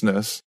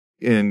capriciousness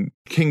in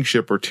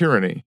kingship or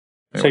tyranny.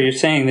 So you're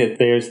saying that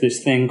there's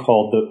this thing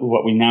called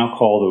what we now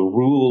call the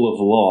rule of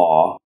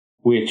law,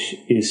 which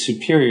is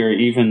superior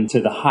even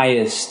to the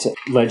highest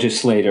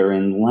legislator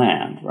in the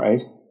land,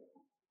 right?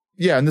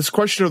 Yeah, and this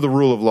question of the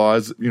rule of law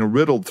is,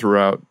 riddled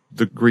throughout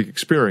the Greek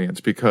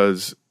experience,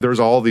 because there's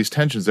all these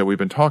tensions that we've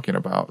been talking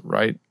about,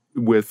 right?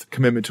 With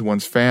commitment to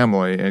one's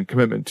family and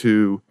commitment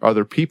to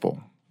other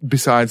people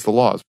besides the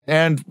laws.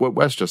 And what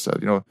Wes just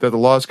said, that the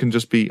laws can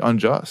just be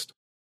unjust.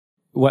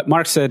 What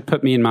Mark said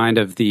put me in mind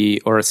of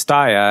the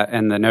Oresteia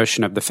and the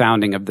notion of the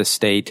founding of the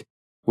state,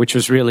 which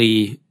was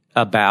really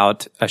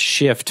about a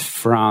shift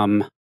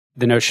from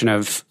the notion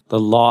of the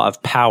law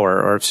of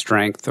power or of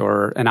strength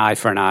or an eye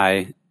for an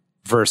eye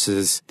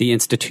versus the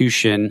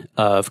institution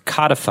of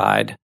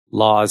codified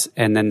laws,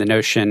 and then the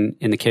notion,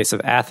 in the case of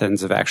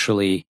Athens, of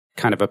actually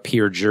kind of a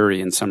peer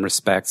jury in some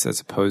respects, as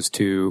opposed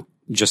to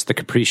just the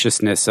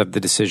capriciousness of the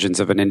decisions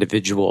of an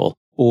individual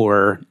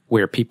or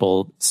where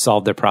people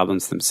solve their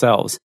problems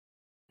themselves.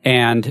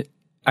 And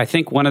I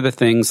think one of the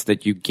things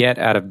that you get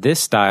out of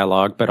this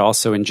dialogue, but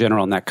also in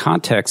general in that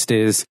context,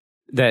 is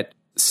that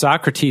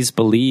Socrates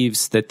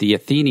believes that the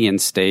Athenian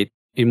state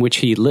in which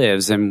he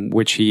lives and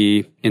which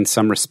he, in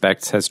some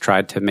respects, has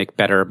tried to make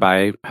better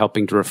by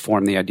helping to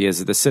reform the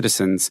ideas of the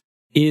citizens,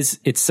 is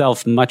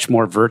itself much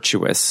more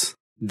virtuous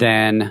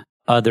than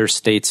other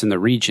states in the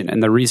region.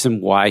 And the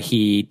reason why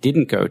he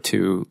didn't go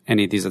to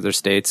any of these other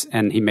states,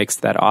 and he makes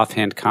that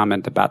offhand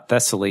comment about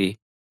Thessaly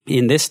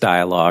in this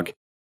dialogue,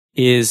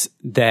 is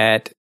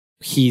that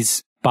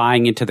he's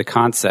buying into the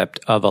concept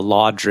of a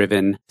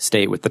law-driven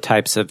state with the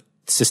types of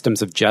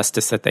systems of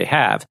justice that they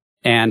have.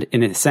 And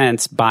in a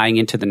sense, buying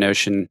into the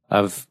notion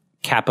of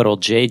capital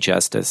J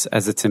justice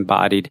as it's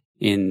embodied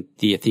in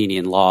the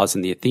Athenian laws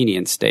and the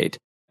Athenian state.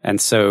 And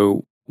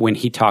so when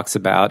he talks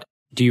about,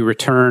 do you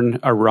return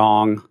a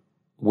wrong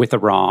with a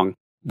wrong?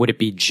 Would it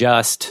be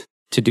just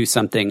to do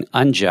something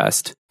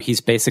unjust?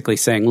 He's basically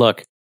saying,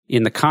 look,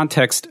 in the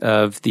context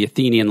of the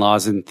Athenian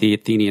laws and the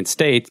Athenian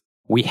state,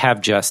 we have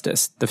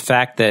justice. The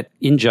fact that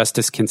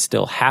injustice can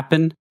still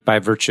happen by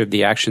virtue of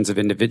the actions of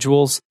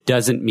individuals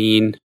doesn't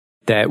mean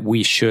that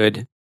we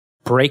should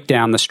break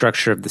down the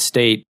structure of the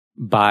state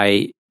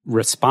by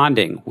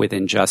responding with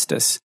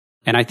injustice.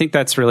 And I think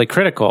that's really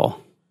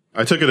critical.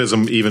 I took it as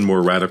an even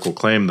more radical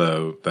claim,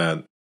 though,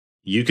 that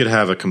you could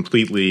have a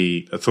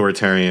completely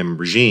authoritarian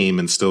regime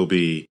and still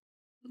be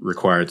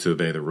required to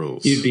obey the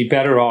rules. You'd be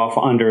better off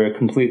under a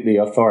completely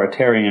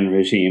authoritarian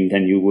regime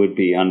than you would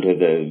be under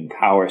the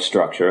power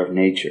structure of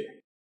nature.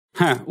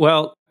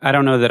 Well, I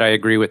don't know that I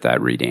agree with that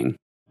reading.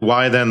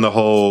 Why then the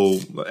whole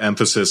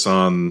emphasis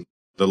on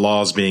the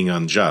laws being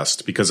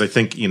unjust? Because I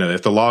think,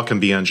 if the law can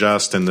be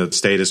unjust and the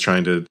state is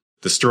trying to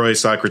destroy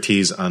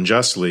Socrates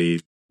unjustly,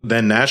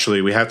 then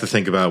naturally we have to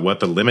think about what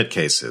the limit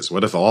case is.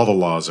 What if all the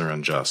laws are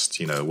unjust?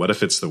 What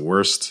if it's the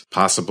worst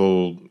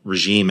possible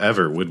regime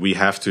ever? Would we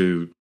have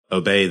to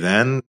obey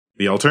then?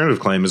 The alternative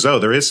claim is,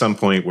 there is some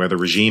point where the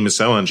regime is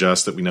so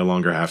unjust that we no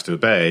longer have to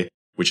obey,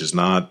 which is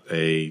not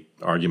a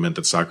argument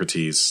that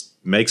Socrates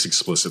makes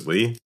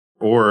explicitly.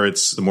 Or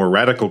it's the more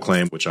radical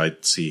claim, which I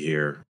see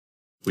here,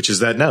 which is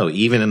that no,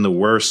 even in the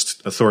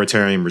worst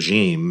authoritarian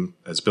regime,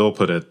 as Bill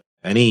put it,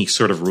 any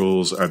sort of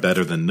rules are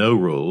better than no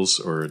rules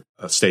or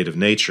a state of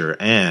nature,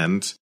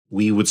 and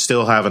we would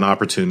still have an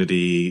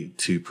opportunity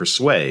to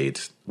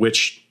persuade,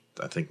 which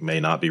I think may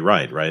not be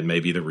right?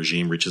 Maybe the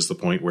regime reaches the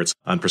point where it's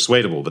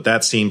unpersuadable, but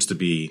that seems to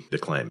be the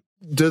claim.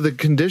 Do the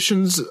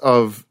conditions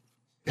of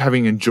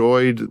having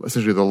enjoyed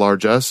essentially the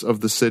largesse of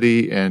the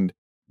city and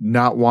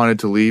not wanted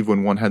to leave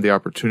when one had the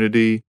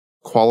opportunity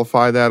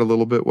qualify that a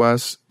little bit,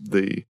 Wes?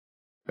 The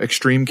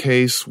extreme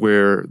case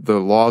where the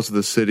laws of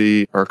the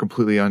city are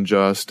completely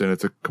unjust and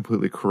it's a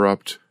completely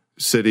corrupt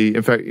city.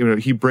 In fact,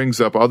 he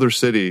brings up other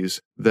cities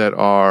that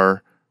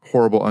are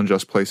horrible,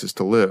 unjust places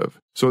to live.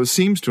 So it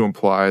seems to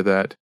imply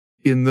that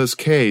in this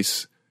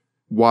case,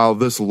 while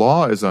this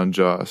law is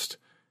unjust,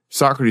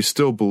 Socrates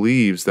still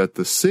believes that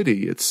the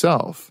city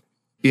itself,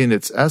 in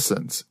its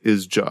essence,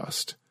 is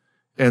just.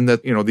 And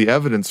that, the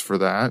evidence for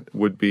that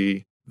would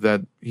be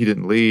that he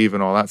didn't leave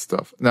and all that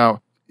stuff.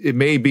 Now, it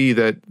may be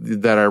that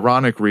that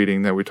ironic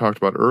reading that we talked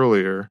about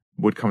earlier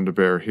would come to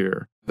bear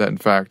here. That, in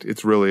fact,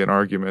 it's really an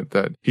argument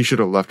that he should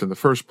have left in the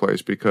first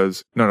place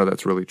because none of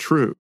that's really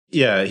true.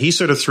 Yeah, he's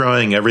sort of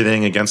throwing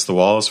everything against the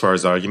wall as far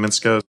as arguments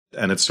go.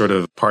 And it's sort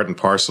of part and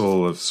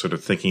parcel of sort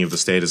of thinking of the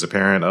state as a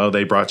parent. Oh,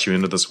 they brought you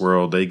into this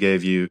world. They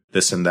gave you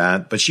this and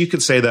that. But you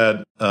could say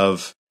that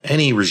of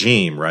any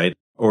regime, right?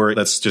 Or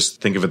let's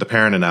just think of it, the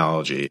parent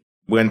analogy.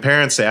 When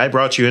parents say, I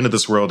brought you into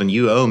this world and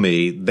you owe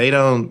me, they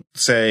don't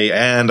say,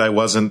 and I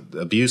wasn't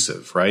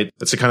abusive, right?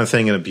 That's the kind of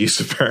thing an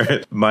abusive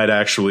parent might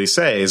actually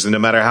say is no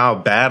matter how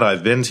bad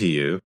I've been to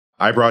you,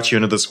 I brought you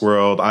into this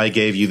world. I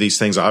gave you these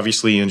things.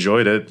 Obviously, you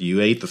enjoyed it.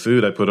 You ate the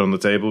food I put on the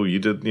table. You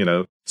did,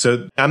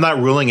 So I'm not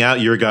ruling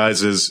out your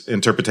guys'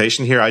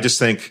 interpretation here. I just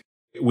think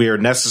we are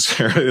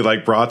necessarily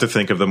brought to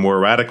think of the more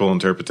radical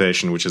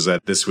interpretation, which is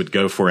that this would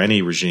go for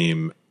any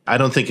regime. I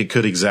don't think it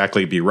could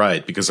exactly be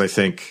right because I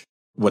think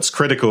what's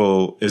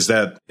critical is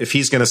that if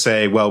he's going to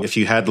say, well, if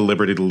you had the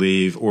liberty to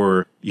leave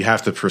or you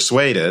have to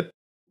persuade it,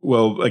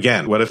 well,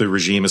 again, what if the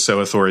regime is so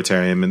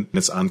authoritarian and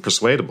it's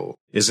unpersuadable?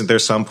 Isn't there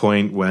some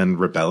point when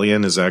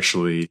rebellion is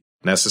actually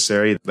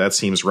necessary? That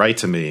seems right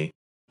to me,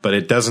 but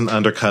it doesn't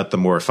undercut the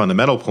more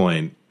fundamental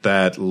point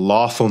that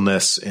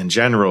lawfulness in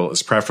general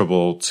is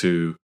preferable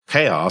to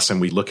chaos. And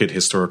we look at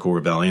historical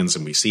rebellions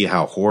and we see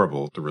how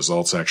horrible the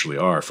results actually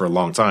are for a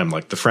long time,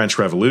 like the French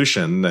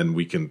Revolution, and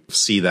we can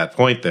see that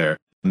point there.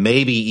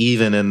 Maybe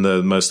even in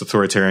the most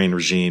authoritarian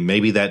regime,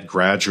 maybe that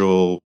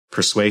gradual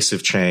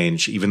persuasive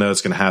change, even though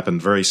it's going to happen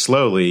very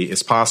slowly,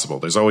 is possible.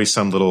 There's always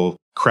some little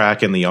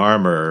crack in the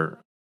armor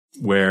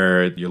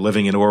where you're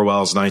living in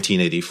Orwell's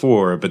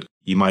 1984, but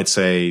you might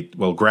say,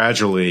 well,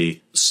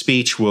 gradually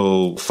speech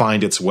will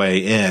find its way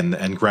in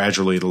and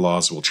gradually the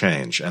laws will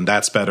change. And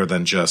that's better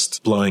than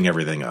just blowing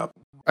everything up.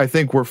 I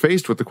think we're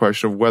faced with the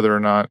question of whether or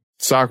not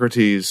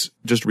Socrates,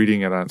 just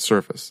reading it on its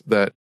surface,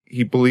 that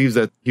he believes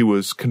that he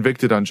was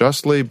convicted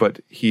unjustly, but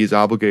he is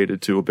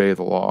obligated to obey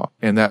the law.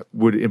 And that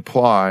would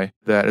imply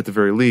that, at the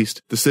very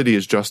least, the city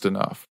is just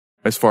enough,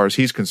 as far as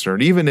he's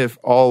concerned. Even if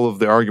all of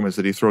the arguments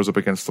that he throws up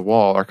against the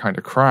wall are kind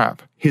of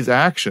crap, his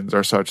actions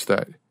are such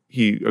that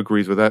he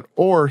agrees with that,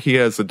 or he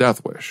has a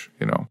death wish,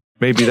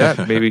 Maybe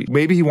that,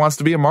 maybe he wants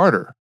to be a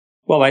martyr.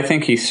 Well, I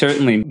think he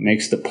certainly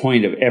makes the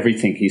point of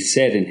everything he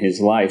said in his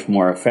life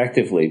more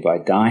effectively by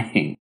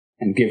dying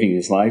and giving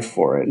his life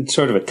for it. It's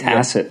sort of a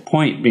tacit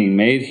point being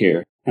made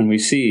here. And we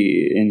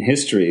see in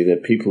history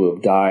that people who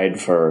have died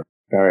for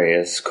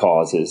various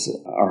causes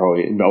are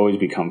always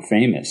become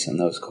famous, and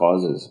those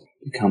causes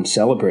become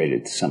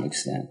celebrated to some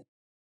extent.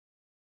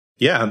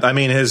 Yeah, I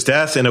mean, his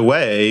death, in a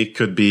way,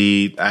 could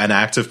be an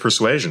act of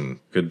persuasion.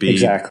 Could be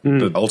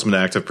the ultimate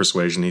act of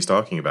persuasion he's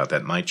talking about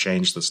that might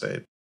change the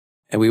state.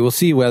 And we will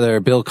see whether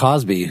Bill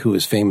Cosby, who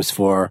is famous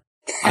for,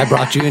 I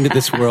brought you into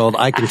this world,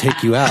 I can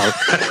take you out,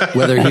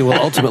 whether he will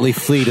ultimately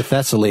flee to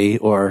Thessaly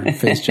or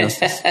face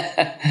justice.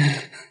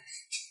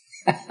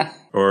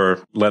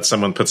 Or let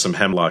someone put some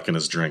hemlock in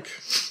his drink.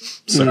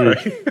 Sorry.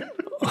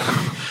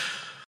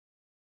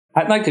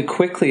 I'd like to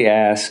quickly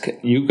ask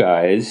you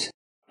guys,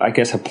 I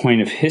guess a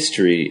point of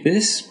history.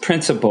 This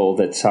principle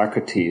that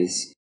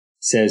Socrates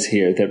says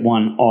here, that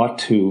one ought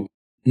to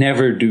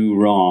never do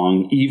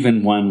wrong,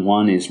 even when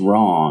one is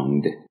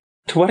wronged.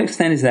 To what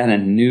extent is that a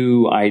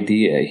new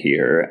idea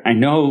here? I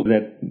know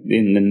that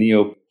in the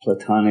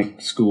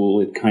Neoplatonic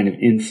school, it kind of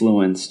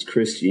influenced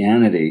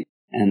Christianity,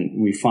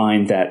 and we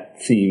find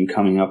that theme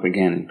coming up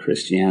again in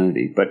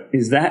Christianity. But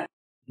is that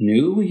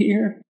new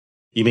here?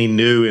 You mean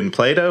new in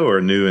Plato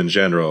or new in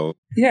general?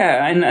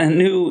 Yeah, and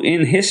new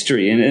in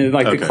history. And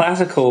like the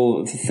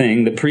classical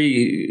thing, the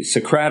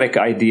pre-Socratic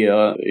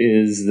idea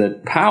is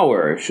that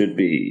power should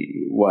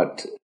be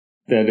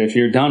that if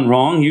you're done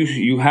wrong,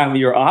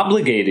 you're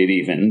obligated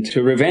even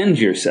to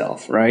revenge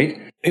yourself, right?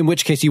 In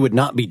which case you would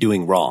not be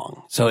doing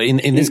wrong. So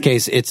in this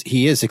case,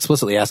 he is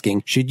explicitly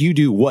asking, should you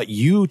do what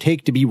you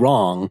take to be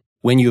wrong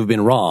when you have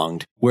been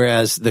wronged?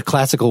 Whereas the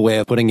classical way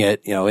of putting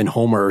it, in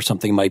Homer or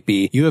something might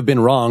be, you have been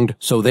wronged,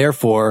 so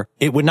therefore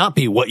it would not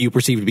be what you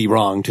perceive to be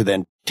wrong to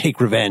then take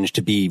revenge,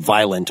 to be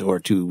violent or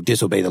to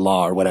disobey the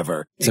law or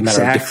whatever. It's a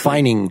matter of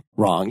defining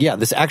wrong. Yeah,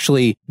 this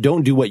actually,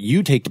 don't do what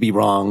you take to be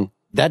wrong.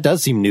 That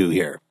does seem new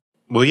here.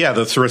 Well, yeah,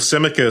 the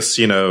Thrasymachus,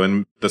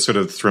 and the sort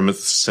of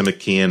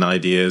Thrasymachician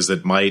idea is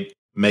that might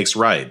makes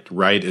right.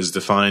 Right is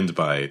defined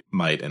by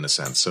might in a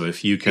sense. So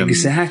if you can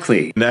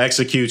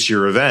execute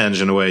your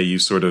revenge in a way, you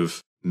sort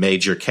of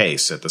made your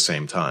case at the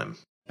same time.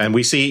 And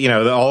we see,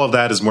 all of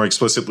that is more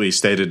explicitly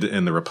stated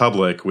in the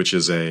Republic, which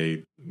is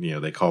they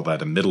call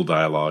that a middle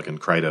dialogue, and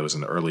Crito is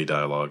an early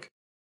dialogue.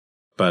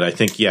 But I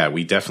think,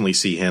 we definitely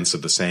see hints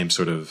of the same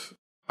sort of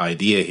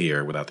idea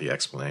here without the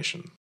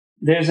explanation.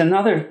 There's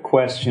another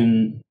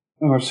question,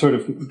 or sort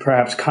of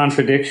perhaps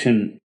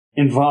contradiction,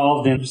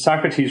 involved in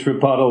Socrates'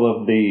 rebuttal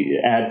of the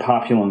ad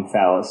populum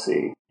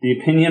fallacy, the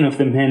opinion of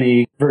the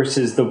many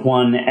versus the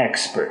one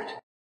expert,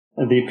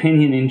 the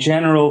opinion in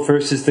general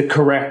versus the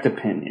correct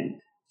opinion.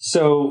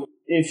 So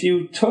if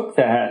you took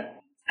that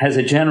as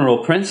a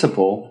general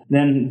principle,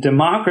 then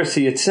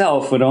democracy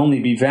itself would only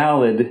be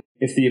valid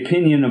if the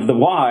opinion of the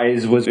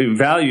wise was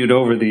valued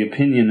over the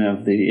opinion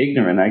of the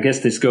ignorant. I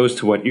guess this goes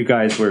to what you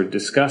guys were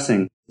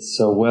discussing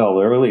so well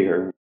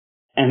earlier.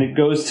 And it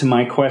goes to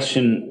my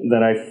question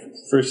that I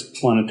first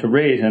wanted to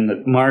raise, and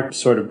that Mark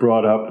sort of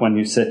brought up when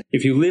you said,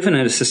 if you live in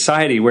a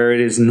society where it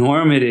is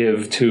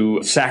normative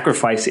to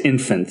sacrifice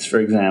infants, for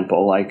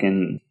example, like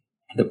in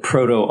the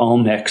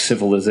proto-Olmec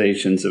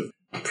civilizations of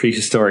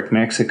prehistoric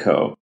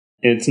Mexico,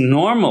 it's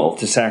normal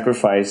to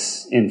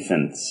sacrifice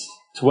infants.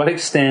 To what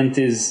extent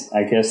is,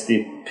 I guess,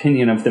 the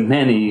opinion of the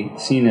many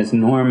seen as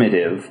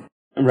normative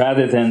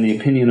rather than the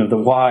opinion of the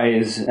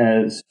wise,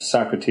 as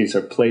Socrates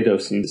or Plato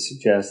seem to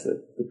suggest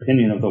that the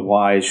opinion of the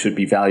wise should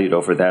be valued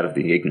over that of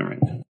the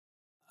ignorant?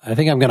 I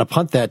think I'm going to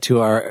punt that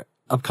to our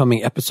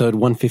upcoming episode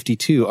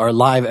 152, our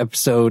live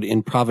episode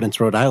in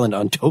Providence, Rhode Island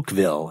on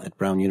Tocqueville at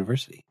Brown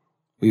University.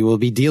 We will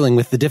be dealing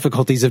with the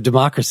difficulties of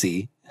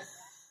democracy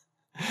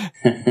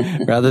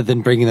rather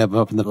than bringing them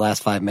up in the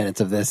last 5 minutes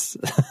of this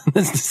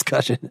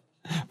discussion.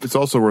 It's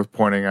also worth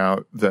pointing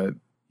out that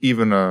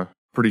even a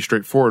pretty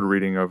straightforward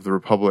reading of the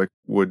Republic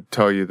would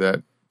tell you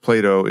that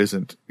Plato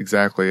isn't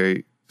exactly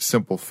a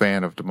simple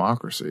fan of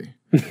democracy.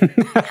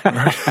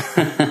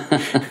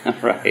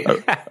 Right.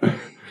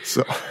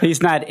 So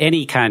he's not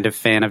any kind of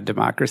fan of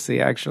democracy,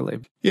 actually.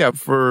 Yeah,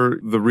 for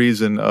the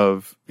reason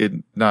of it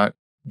not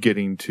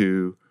getting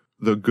to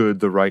the good,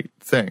 the right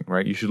thing,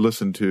 right? You should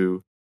listen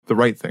to the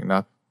right thing,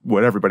 not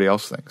what everybody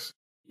else thinks.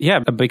 Yeah,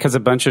 because a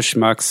bunch of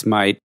schmucks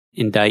might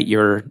indict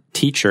your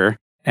teacher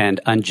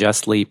and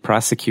unjustly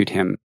prosecute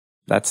him.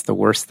 That's the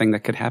worst thing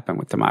that could happen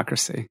with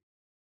democracy.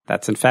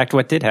 That's in fact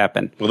what did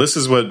happen. Well, this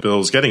is what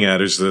Bill's getting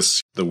at, is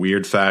the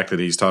weird fact that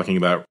he's talking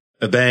about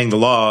obeying the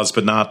laws,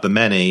 but not the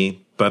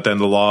many, but then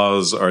the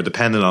laws are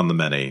dependent on the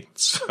many.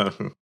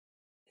 So,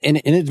 in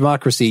a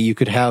democracy, you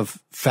could have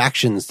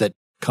factions that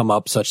come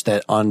up such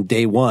that on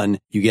day one,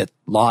 you get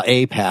law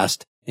A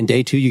passed, and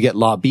day two, you get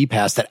law B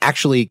passed that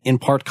actually in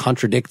part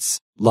contradicts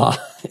law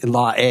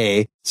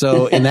A.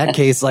 So in that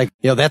case,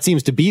 that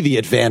seems to be the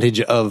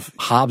advantage of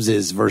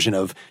Hobbes's version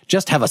of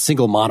just have a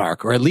single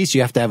monarch, or at least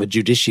you have to have a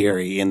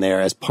judiciary in there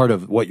as part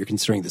of what you're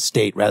considering the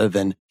state rather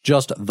than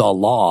just the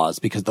laws,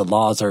 because the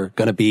laws are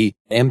going to be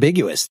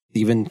ambiguous,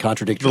 even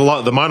contradictory.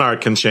 The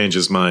monarch can change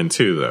his mind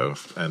too, though.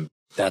 And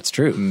that's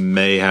true.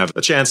 May have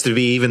a chance to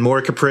be even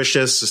more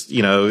capricious,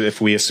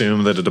 if we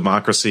assume that a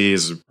democracy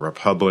is a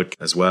republic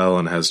as well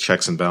and has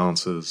checks and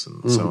balances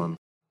and so on.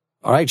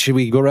 All right, should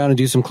we go around and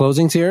do some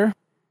closings here?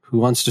 Who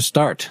wants to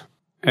start?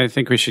 I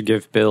think we should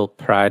give Bill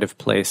pride of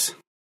place.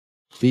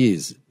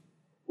 Please.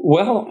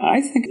 Well, I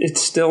think it's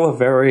still a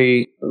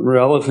very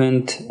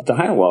relevant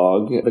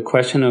dialogue. The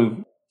question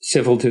of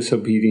civil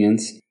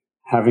disobedience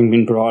having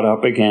been brought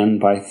up again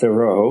by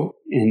Thoreau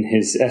in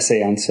his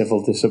essay on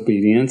civil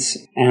disobedience,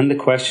 and the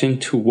question,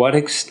 to what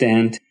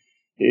extent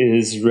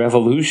is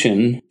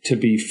revolution to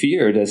be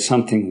feared as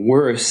something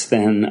worse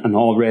than an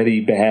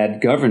already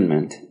bad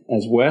government,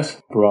 as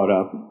Wes brought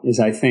up, is,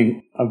 I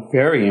think, a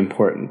very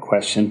important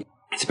question,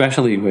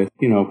 especially with,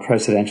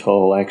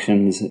 presidential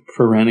elections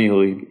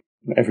perennially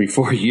every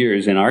 4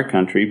 years in our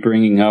country,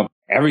 bringing up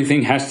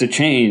everything has to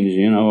change.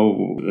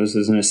 This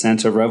is, in a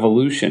sense, a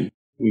revolution.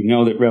 We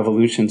know that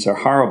revolutions are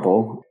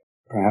horrible.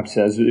 perhaps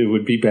as it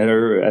would be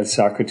better, as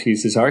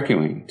Socrates is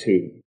arguing,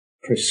 to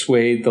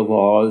persuade the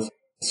laws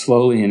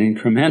slowly and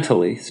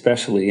incrementally,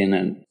 especially in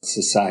a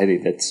society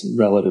that's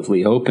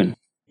relatively open.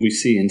 We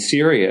see in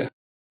Syria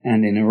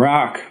and in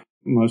Iraq,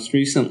 most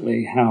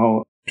recently,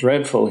 how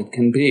dreadful it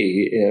can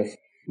be if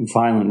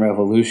violent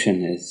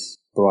revolution is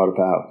brought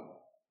about.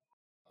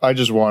 I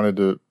just wanted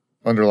to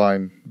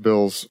underline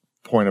Bill's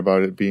point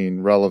about it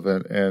being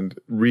relevant, and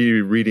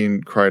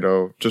rereading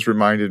Crito just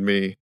reminded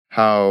me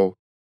how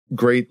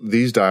great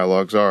these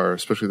dialogues are,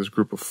 especially this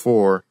group of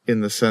four,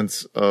 in the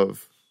sense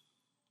of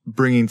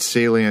bringing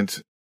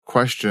salient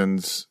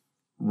questions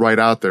right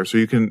out there. So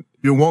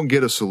you won't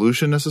get a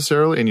solution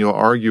necessarily, and you'll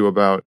argue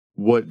about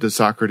what does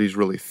Socrates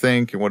really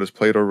think and what does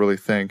Plato really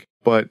think.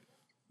 But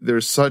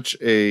there's such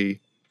a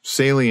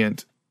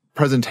salient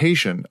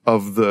presentation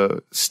of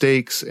the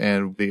stakes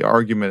and the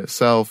argument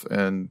itself,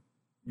 and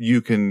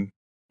you can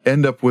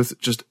end up with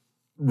just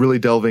really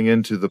delving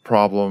into the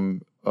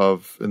problem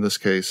of, in this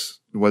case,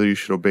 whether you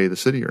should obey the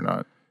city or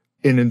not,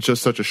 in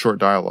just such a short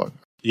dialogue.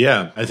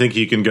 Yeah, I think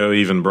you can go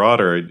even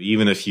broader,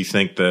 even if you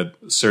think that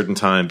certain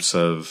types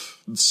of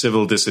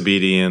civil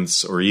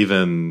disobedience or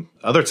even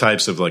other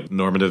types of like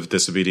normative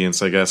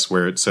disobedience, I guess,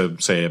 where it's,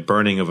 say, a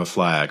burning of a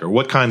flag, or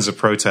what kinds of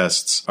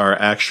protests are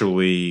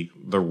actually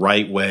the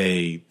right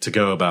way to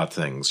go about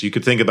things. You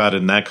could think about it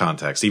in that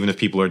context. Even if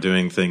people are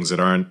doing things that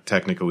aren't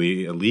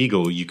technically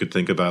illegal, you could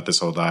think about this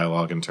whole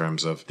dialogue in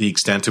terms of the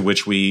extent to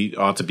which we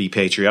ought to be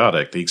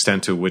patriotic, the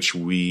extent to which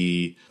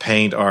we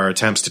paint our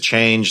attempts to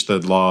change the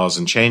laws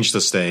and change the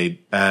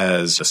state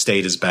as a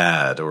state is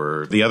bad,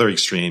 or the other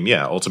extreme,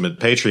 ultimate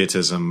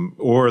patriotism,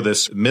 or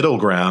this middle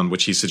ground,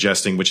 which he's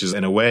suggesting, which is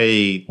in a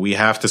way we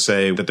have to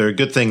say that there are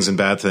good things and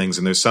bad things,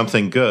 and there's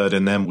something good,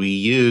 and then we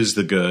use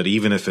the good,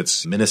 even if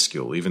it's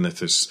minuscule, even if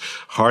there's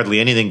hardly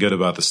anything good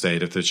about the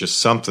state, if there's just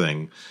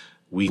something,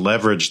 we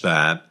leverage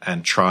that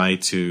and try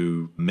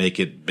to make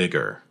it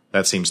bigger.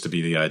 That seems to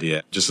be the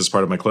idea. Just as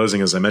part of my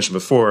closing, as I mentioned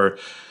before,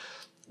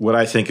 what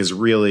I think is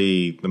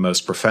really the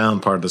most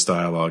profound part of this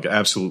dialogue,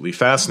 absolutely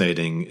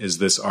fascinating, is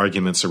this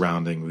argument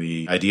surrounding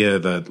the idea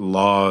that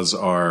laws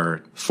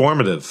are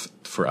formative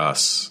for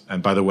us.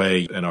 And by the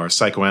way, in our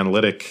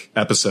psychoanalytic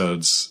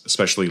episodes,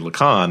 especially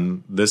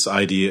Lacan, this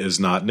idea is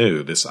not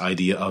new. This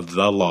idea of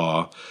the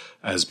law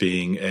as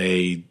being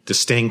a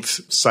distinct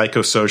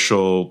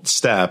psychosocial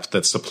step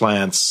that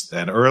supplants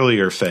an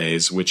earlier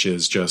phase, which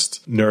is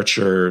just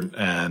nurture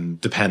and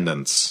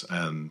dependence.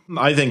 And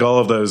I think all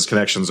of those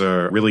connections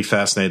are really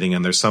fascinating.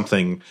 And there's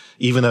something,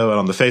 even though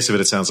on the face of it,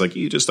 it sounds like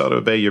you just ought to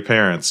obey your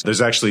parents,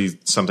 there's actually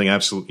something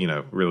absolutely,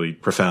 really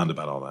profound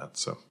about all that.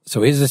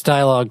 So is this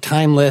dialogue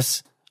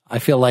timeless? I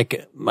feel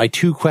like my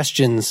two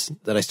questions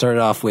that I started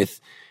off with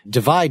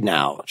divide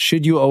now.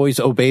 Should you always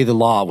obey the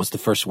law was the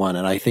first one.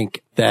 And I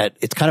think that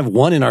it's kind of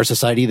one in our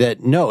society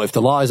that no, if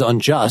the law is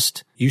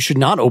unjust, you should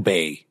not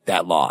obey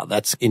that law.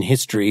 That's in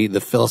history, the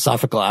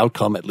philosophical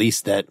outcome, at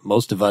least that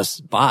most of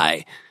us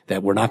buy,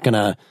 that we're not going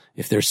to,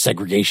 if there's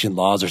segregation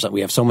laws or something,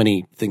 we have so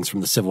many things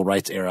from the civil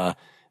rights era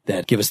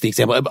that give us the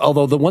example.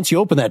 Although once you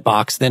open that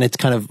box, then it's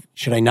kind of,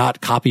 should I not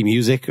copy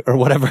music or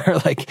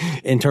whatever? Like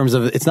in terms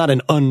of, it's not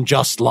an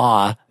unjust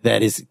law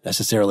that is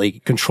necessarily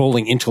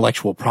controlling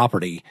intellectual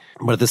property.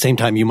 But at the same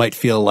time, you might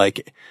feel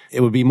like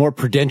it would be more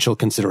prudential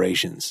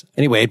considerations.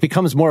 Anyway, it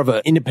becomes more of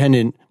an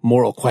independent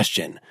moral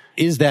question.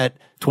 Is that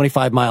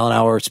 25 mile an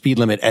hour speed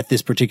limit at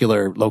this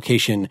particular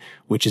location,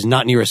 which is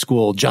not near a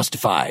school,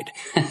 justified?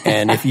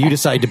 And if you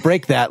decide to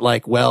break that,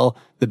 well,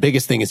 the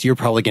biggest thing is you're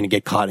probably going to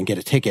get caught and get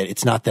a ticket.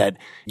 It's not that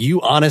you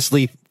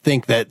honestly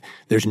think that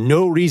there's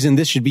no reason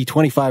this should be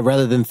 25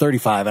 rather than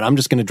 35, and I'm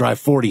just going to drive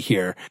 40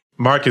 here.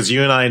 Mark, as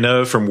you and I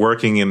know from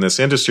working in this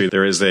industry,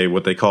 there is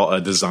what they call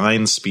a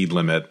design speed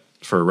limit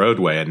for a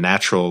roadway, a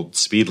natural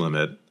speed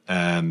limit.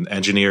 And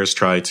engineers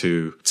try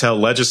to tell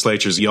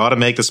legislatures, you ought to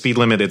make the speed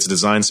limit its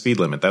design speed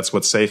limit. That's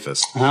what's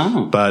safest.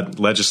 Oh. But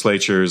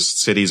legislatures,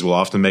 cities will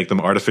often make them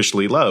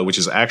artificially low, which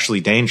is actually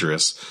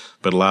dangerous,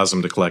 but allows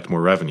them to collect more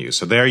revenue.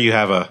 So there you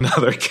have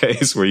another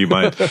case where you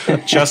might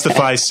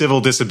justify civil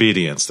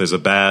disobedience. There's a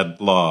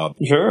bad law.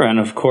 Sure. And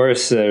of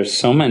course, there's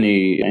so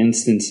many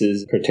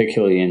instances,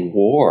 particularly in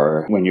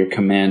war, when you're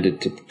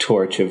commanded to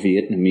torch a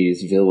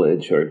Vietnamese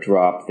village or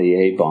drop the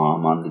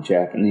A-bomb on the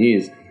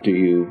Japanese. Do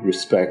you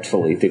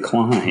respectfully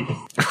decline?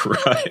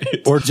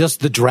 Right. Or just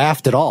the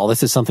draft at all.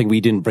 This is something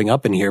we didn't bring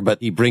up in here, but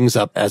he brings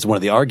up as one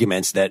of the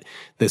arguments that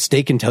the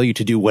state can tell you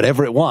to do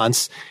whatever it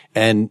wants.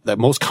 And the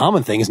most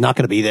common thing is not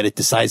going to be that it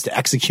decides to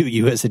execute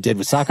you as it did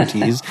with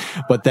Socrates,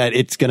 but that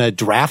it's going to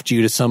draft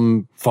you to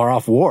some far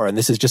off war. And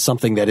this is just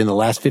something that in the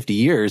last 50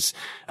 years,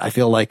 I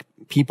feel like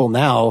people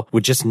now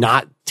would just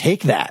not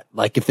take that.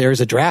 Like if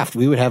there's a draft,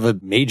 we would have a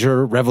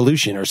major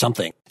revolution or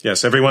something.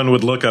 Yes, everyone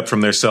would look up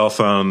from their cell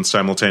phone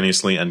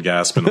simultaneously and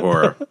gasp in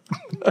horror.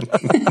 But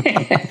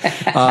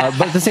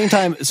at the same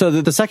time, so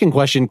the second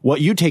question, what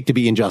you take to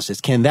be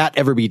injustice, can that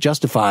ever be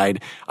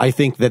justified? I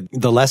think that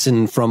the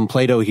lesson from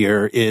Plato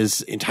here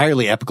is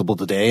entirely applicable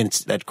today, and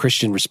it's that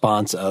Christian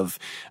response of,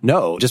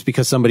 no, just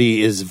because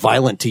somebody is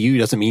violent to you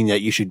doesn't mean that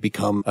you should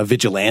become a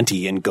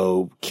vigilante and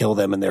go kill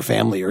them and their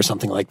family or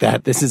something like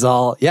that. This is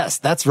all, yes,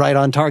 that's right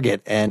on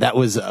target. And that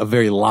was a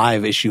very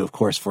live issue, of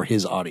course, for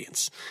his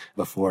audience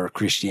before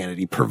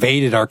Christianity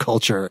pervaded our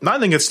culture. I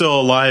think it's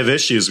still a live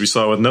issue, as we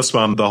saw with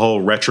Nussbaum, the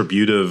whole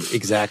retributive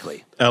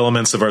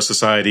elements of our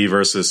society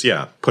versus,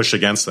 push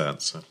against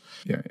that. So.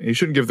 Yeah, you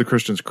shouldn't give the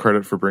Christians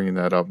credit for bringing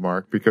that up,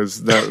 Mark,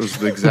 because that was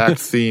the exact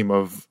theme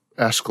of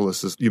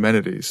Aeschylus's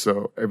Eumenides.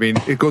 So, I mean,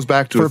 it goes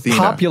back to Athena.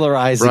 For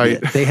popularizing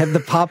it. They had the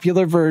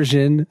popular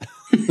version.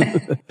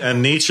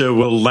 And Nietzsche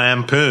will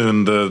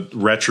lampoon the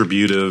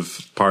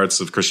retributive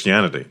parts of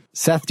Christianity.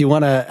 Seth, do you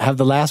want to have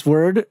the last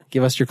word?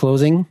 Give us your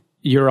closing.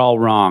 You're all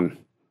wrong.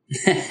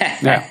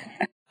 No.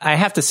 I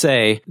have to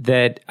say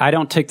that I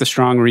don't take the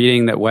strong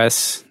reading that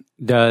Wes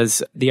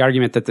does. The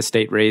argument that the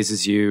state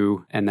raises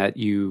you and that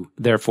you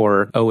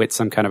therefore owe it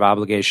some kind of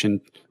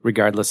obligation,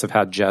 regardless of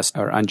how just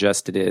or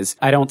unjust it is.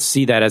 I don't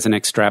see that as an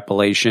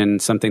extrapolation,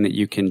 something that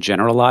you can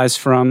generalize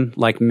from.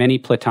 Like many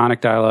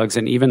Platonic dialogues,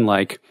 and even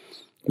like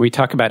we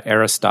talk about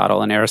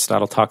Aristotle, and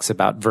Aristotle talks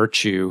about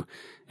virtue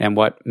and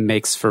what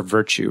makes for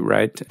virtue,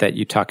 right? That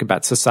you talk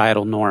about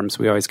societal norms.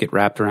 We always get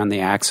wrapped around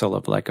the axle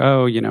of like,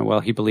 oh,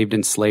 well, he believed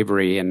in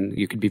slavery and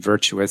you could be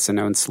virtuous and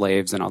own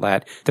slaves and all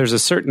that. There's a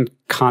certain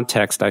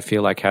context I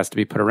feel like has to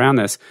be put around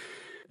this,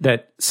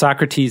 that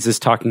Socrates is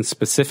talking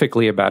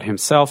specifically about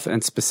himself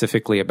and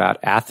specifically about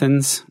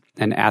Athens,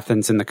 and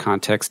Athens in the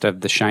context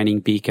of the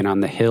shining beacon on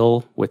the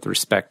hill with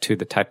respect to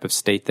the type of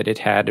state that it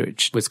had,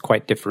 which was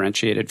quite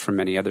differentiated from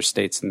many other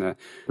states in the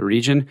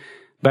region.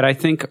 But I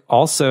think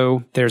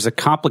also there's a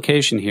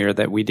complication here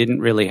that we didn't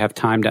really have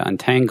time to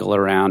untangle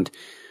around.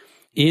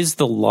 Is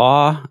the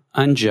law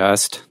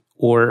unjust,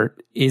 or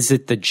is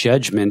it the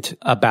judgment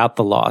about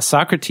the law?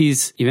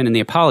 Socrates, even in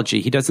the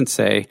Apology, he doesn't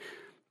say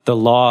the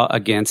law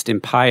against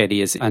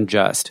impiety is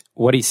unjust.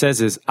 What he says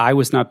is, I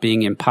was not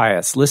being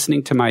impious.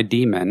 Listening to my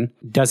demon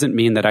doesn't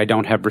mean that I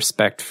don't have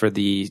respect for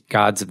the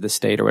gods of the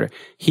state or whatever.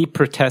 He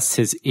protests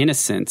his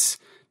innocence,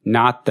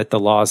 not that the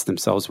laws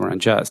themselves were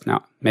unjust.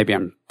 Now, maybe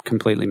I'm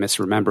completely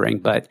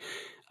misremembering, but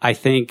I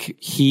think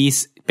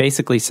he's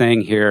basically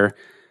saying here,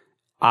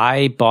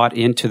 I bought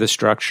into the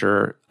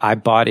structure, I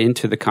bought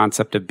into the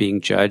concept of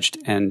being judged,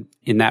 and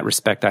in that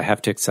respect, I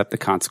have to accept the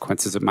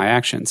consequences of my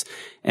actions.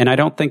 And I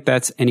don't think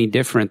that's any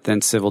different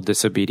than civil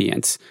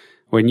disobedience.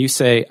 When you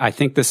say, I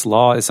think this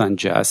law is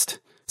unjust,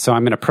 so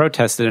I'm going to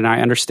protest it, and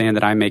I understand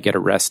that I may get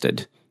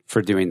arrested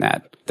for doing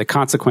that. The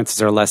consequences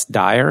are less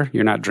dire.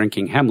 You're not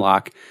drinking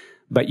hemlock,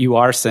 but you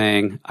are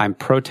saying, I'm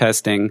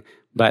protesting,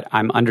 but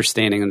I'm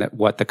understanding that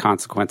what the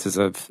consequences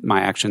of my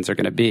actions are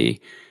going to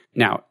be.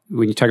 Now,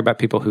 when you talk about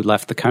people who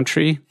left the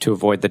country to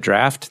avoid the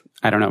draft,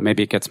 I don't know,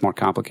 maybe it gets more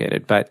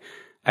complicated, but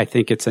I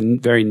think it's a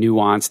very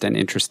nuanced and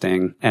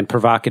interesting and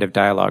provocative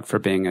dialogue for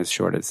being as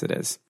short as it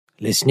is.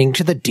 Listening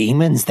to the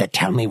demons that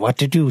tell me what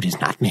to do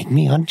does not make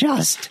me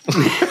unjust.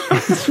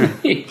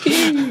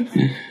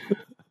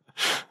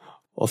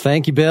 Well,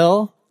 thank you,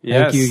 Bill.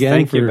 Yes, thank you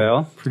again for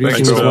Bill.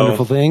 producing this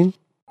wonderful thing.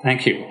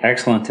 Thank you.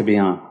 Excellent to be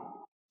on.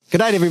 Good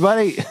night,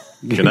 everybody.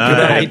 Good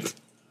night.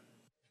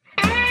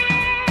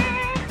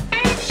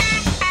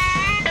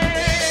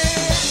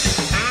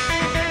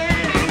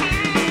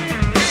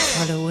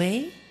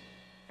 Holloway?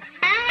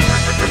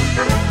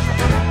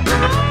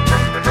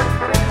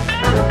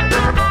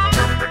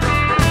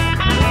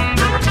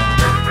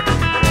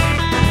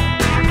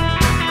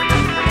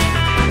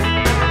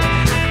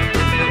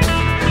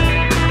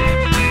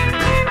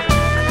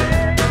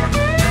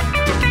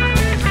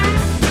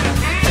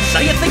 So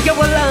you think you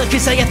were lucky,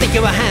 so you think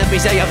you were happy,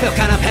 so you feel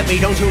kind of happy,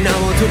 don't you know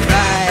to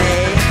cry?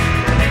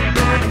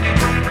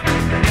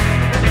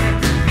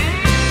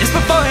 Just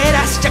before it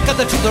asked you, got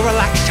the truth to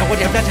relax you, with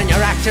your bet and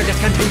your act, you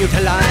just continue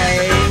to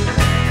lie.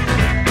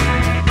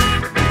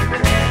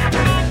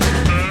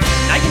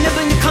 Now you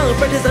never knew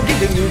comfort is I'm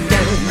leading you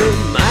down the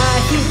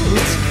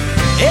miles.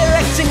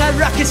 Erecting a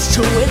rocket's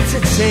too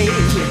insane,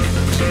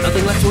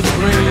 nothing left to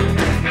explain.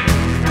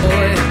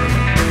 Boy.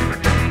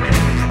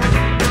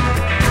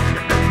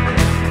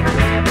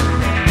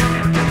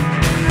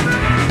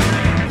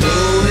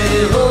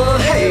 Oh,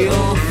 hey,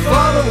 oh,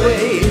 far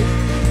away.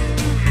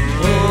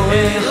 Oh,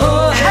 hey,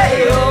 oh,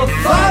 hey, oh,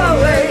 far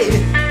away.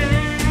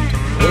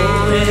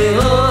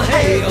 Oh,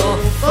 hey, oh,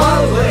 far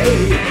away.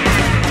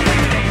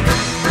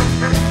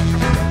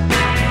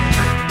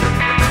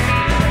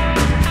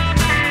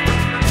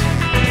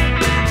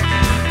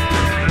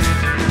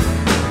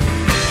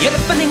 You're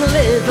defending a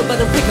little,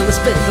 but I'm quick on the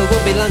spindle.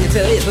 Won't be long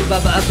until it'll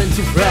bob up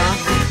into froth.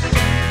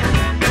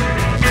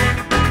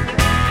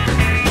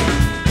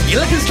 You're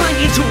looking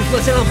slanky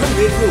toothless and I'm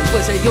hungry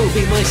ruthless, and you'll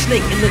be my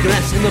snake in the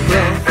grass in the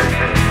broth.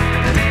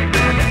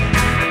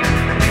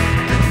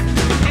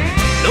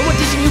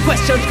 you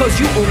questions cause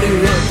you only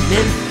run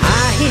and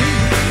hide.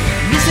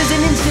 This is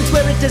an instance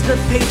where it does not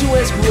pay to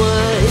ask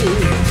why.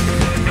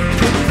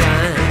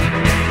 Goodbye.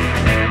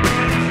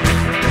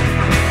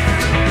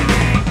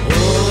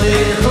 Oh,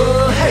 hey,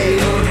 oh, hey,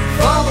 oh,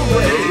 far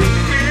away.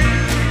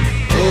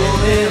 Oh,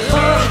 hey,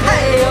 oh,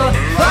 hey, oh,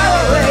 far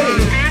away.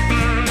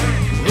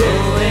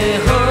 Oh, hey,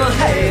 oh,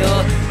 hey, oh,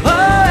 oh,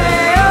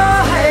 hey,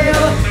 oh, hey,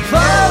 oh,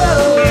 far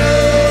away.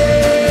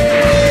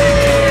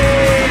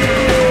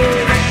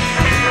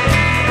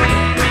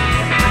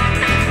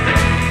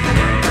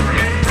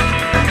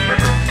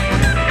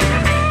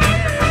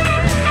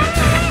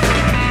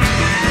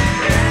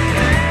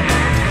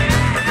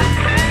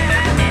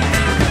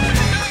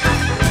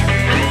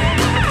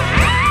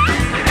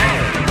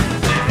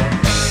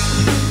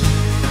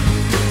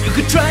 You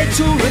could try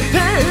to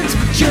repent,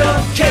 but you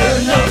don't care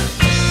enough.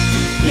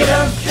 You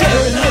don't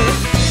care enough.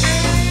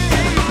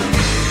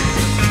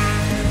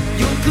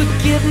 You could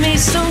give me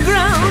some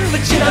ground,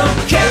 but you don't